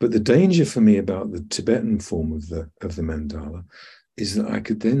 But the danger for me about the Tibetan form of the mandala is that I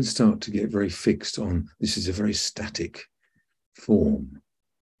could then start to get very fixed on this is a very static form.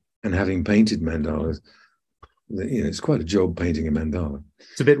 And having painted mandalas, it's quite a job painting a mandala.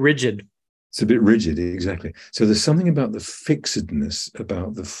 It's a bit rigid. It's a bit rigid, exactly. So there's something about the fixedness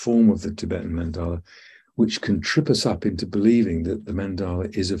about the form of the Tibetan mandala, which can trip us up into believing that the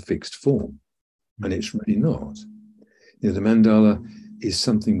mandala is a fixed form. And it's really not. The mandala is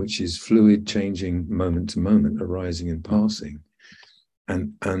something which is fluid, changing moment to moment, arising and passing.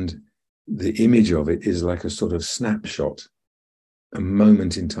 And the image of it is like a sort of snapshot, a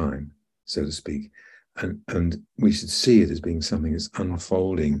moment in time, so to speak. And we should see it as being something that's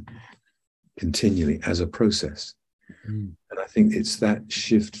unfolding continually as a process. And I think it's that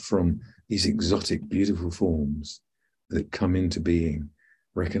shift from these exotic, beautiful forms that come into being,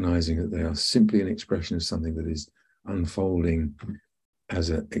 recognizing that they are simply an expression of something that is unfolding as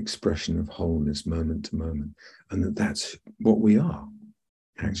an expression of wholeness moment to moment, and that's what we are,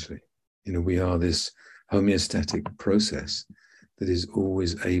 actually. We are this homeostatic process that is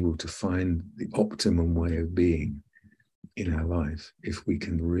always able to find the optimum way of being in our life if we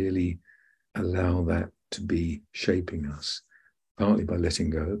can really allow that to be shaping us, partly by letting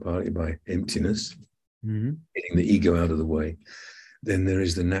go, partly by emptiness, getting the ego out of the way. Then there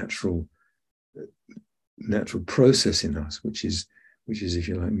is the natural process in us, which is, if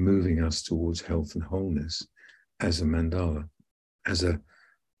you like, moving us towards health and wholeness as a mandala as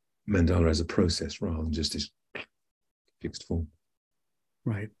a process rather than just this fixed form.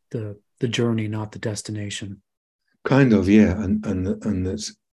 Right. The journey, not the destination. Kind of, yeah. And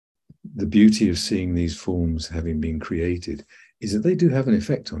that's the beauty of seeing these forms having been created, is that they do have an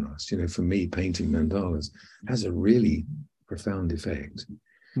effect on us. For me, painting mandalas has a really profound effect.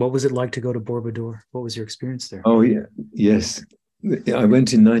 What was it like to go to Borobudur? What was your experience there? Oh, yeah. Yes. I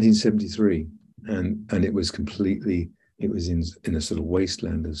went in 1973 and it was in a sort of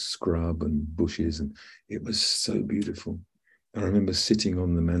wasteland of scrub and bushes, and it was so beautiful. I remember sitting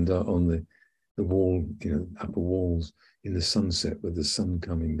on the wall, upper walls in the sunset with the sun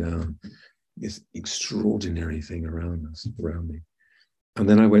coming down. This extraordinary thing around me. And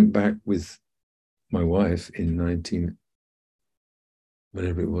then I went back with my wife in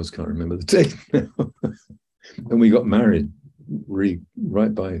whatever it was, can't remember the date now. And we got married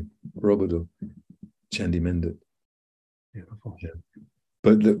right by Borobudur, Chandi Mendit. Beautiful. Yeah.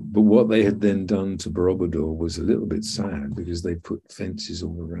 But what they had then done to Borobudur was a little bit sad, because they put fences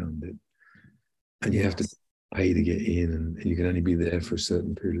all around it, and you have to pay to get in, and you can only be there for a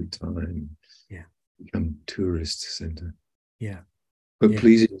certain period of time. Yeah, become tourist center. Yeah, but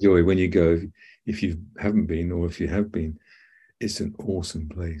please enjoy when you go. If you haven't been, or if you have been, it's an awesome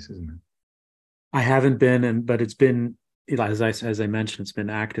place, isn't it? I haven't been, but it's been, as I mentioned, it's been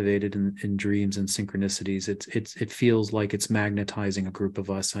activated in dreams and synchronicities. It feels like it's magnetizing a group of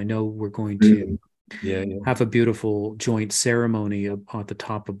us. I know we're going to have a beautiful joint ceremony at the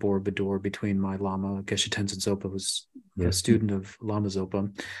top of Borobudur between my Lama Geshe Tenzin Zopa, who's a student of Lama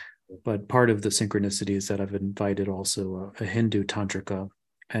Zopa. But part of the synchronicity is that I've invited also a Hindu tantrika,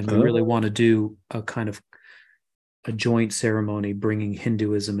 and we really want to do a kind of a joint ceremony bringing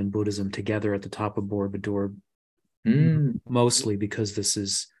Hinduism and Buddhism together at the top of Borobudur, mostly because this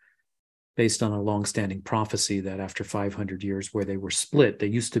is based on a long-standing prophecy that after 500 years where they were split, they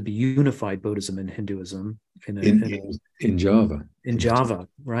used to be unified, Buddhism and Hinduism in Java. In Java,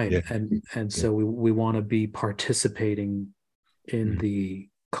 right? Yeah. And so we want to be participating in the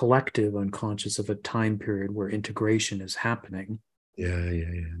collective unconscious of a time period where integration is happening. Nice.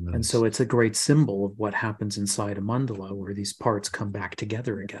 And so it's a great symbol of what happens inside a mandala, where these parts come back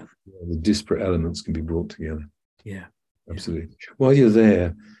together again. The disparate elements can be brought together. Yeah, absolutely. While you're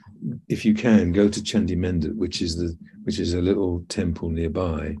there, if you can, go to Chandi Mendit, which is a little temple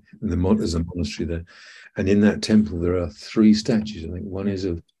nearby, and there's a monastery there. And in that temple, there are 3 statues. I think one is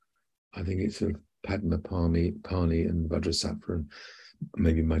of Padma Pani and Vajrasattva, and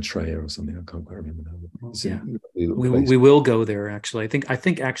maybe Maitreya or something. I can't quite remember now. We will go there, actually. I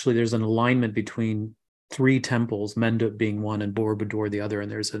think actually there's an alignment between 3 temples, Mendut being one and Borobudur the other,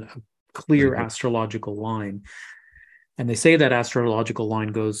 and there's a clear astrological line. And they say that astrological line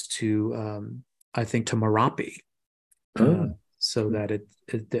goes to, I think, to Merapi. So that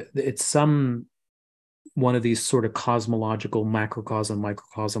it's some one of these sort of cosmological macrocosm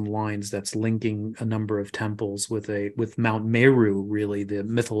microcosm lines that's linking a number of temples with Mount Meru, really the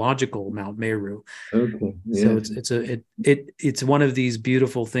mythological Mount Meru. Okay. So Yeah. it's one of these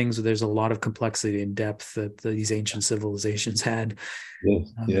beautiful things where there's a lot of complexity and depth that these ancient civilizations had.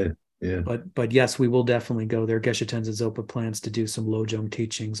 Yes. Um, Yeah. Yeah. but yes, we will definitely go there. Geshe Tenzin Zopa plans to do some Lojong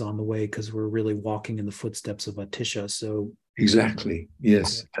teachings on the way because we're really walking in the footsteps of Atisha. So Exactly.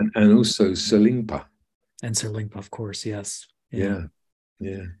 Yes. And also Selingpa. and Sir Lingpa, of course, yes, yeah. Yeah.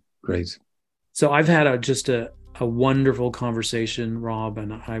 Yeah. Great. So I've had just a wonderful conversation, Rob,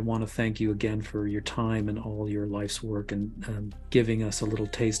 and I want to thank you again for your time and all your life's work and giving us a little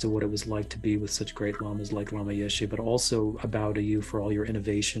taste of what it was like to be with such great lamas like Lama Yeshe, but also a bow to you for all your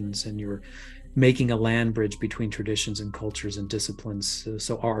innovations and your making a land bridge between traditions and cultures and disciplines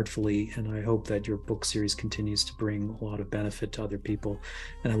so artfully. And I hope that your book series continues to bring a lot of benefit to other people.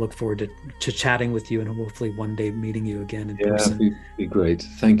 And I look forward to chatting with you and hopefully one day meeting you again in person. Be great.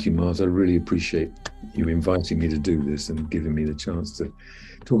 Thank you, Mars. I really appreciate you inviting me to do this and giving me the chance to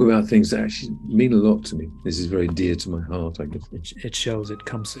talk about things that actually mean a lot to me. This is very dear to my heart, I guess. It shows. It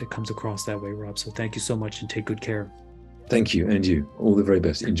comes across that way, Rob. So thank you so much and take good care. Thank you, and you. All the very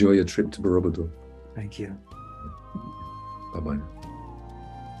best. Enjoy your trip to Borobudur. Thank you. Bye-bye.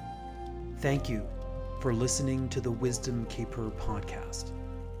 Thank you for listening to the Wisdom Keeper podcast.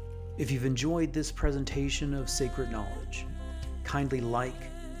 If you've enjoyed this presentation of sacred knowledge, kindly like,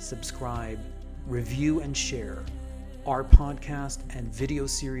 subscribe, review, and share our podcast and video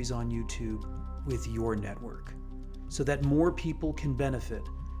series on YouTube with your network so that more people can benefit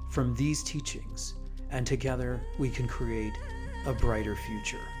from these teachings, and together we can create a brighter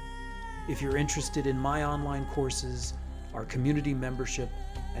future. If you're interested in my online courses, our community membership,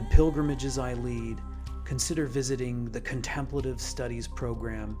 and pilgrimages I lead, consider visiting the Contemplative Studies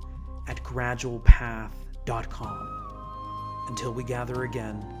program at gradualpath.com. Until we gather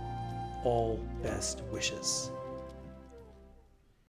again, all best wishes.